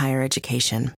rethinking higher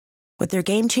education. With their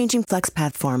game-changing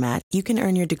FlexPath format, you can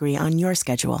earn your degree on your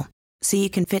schedule, so you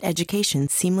can fit education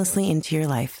seamlessly into your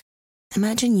life.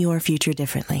 Imagine your future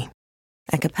differently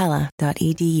at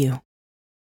capella.edu.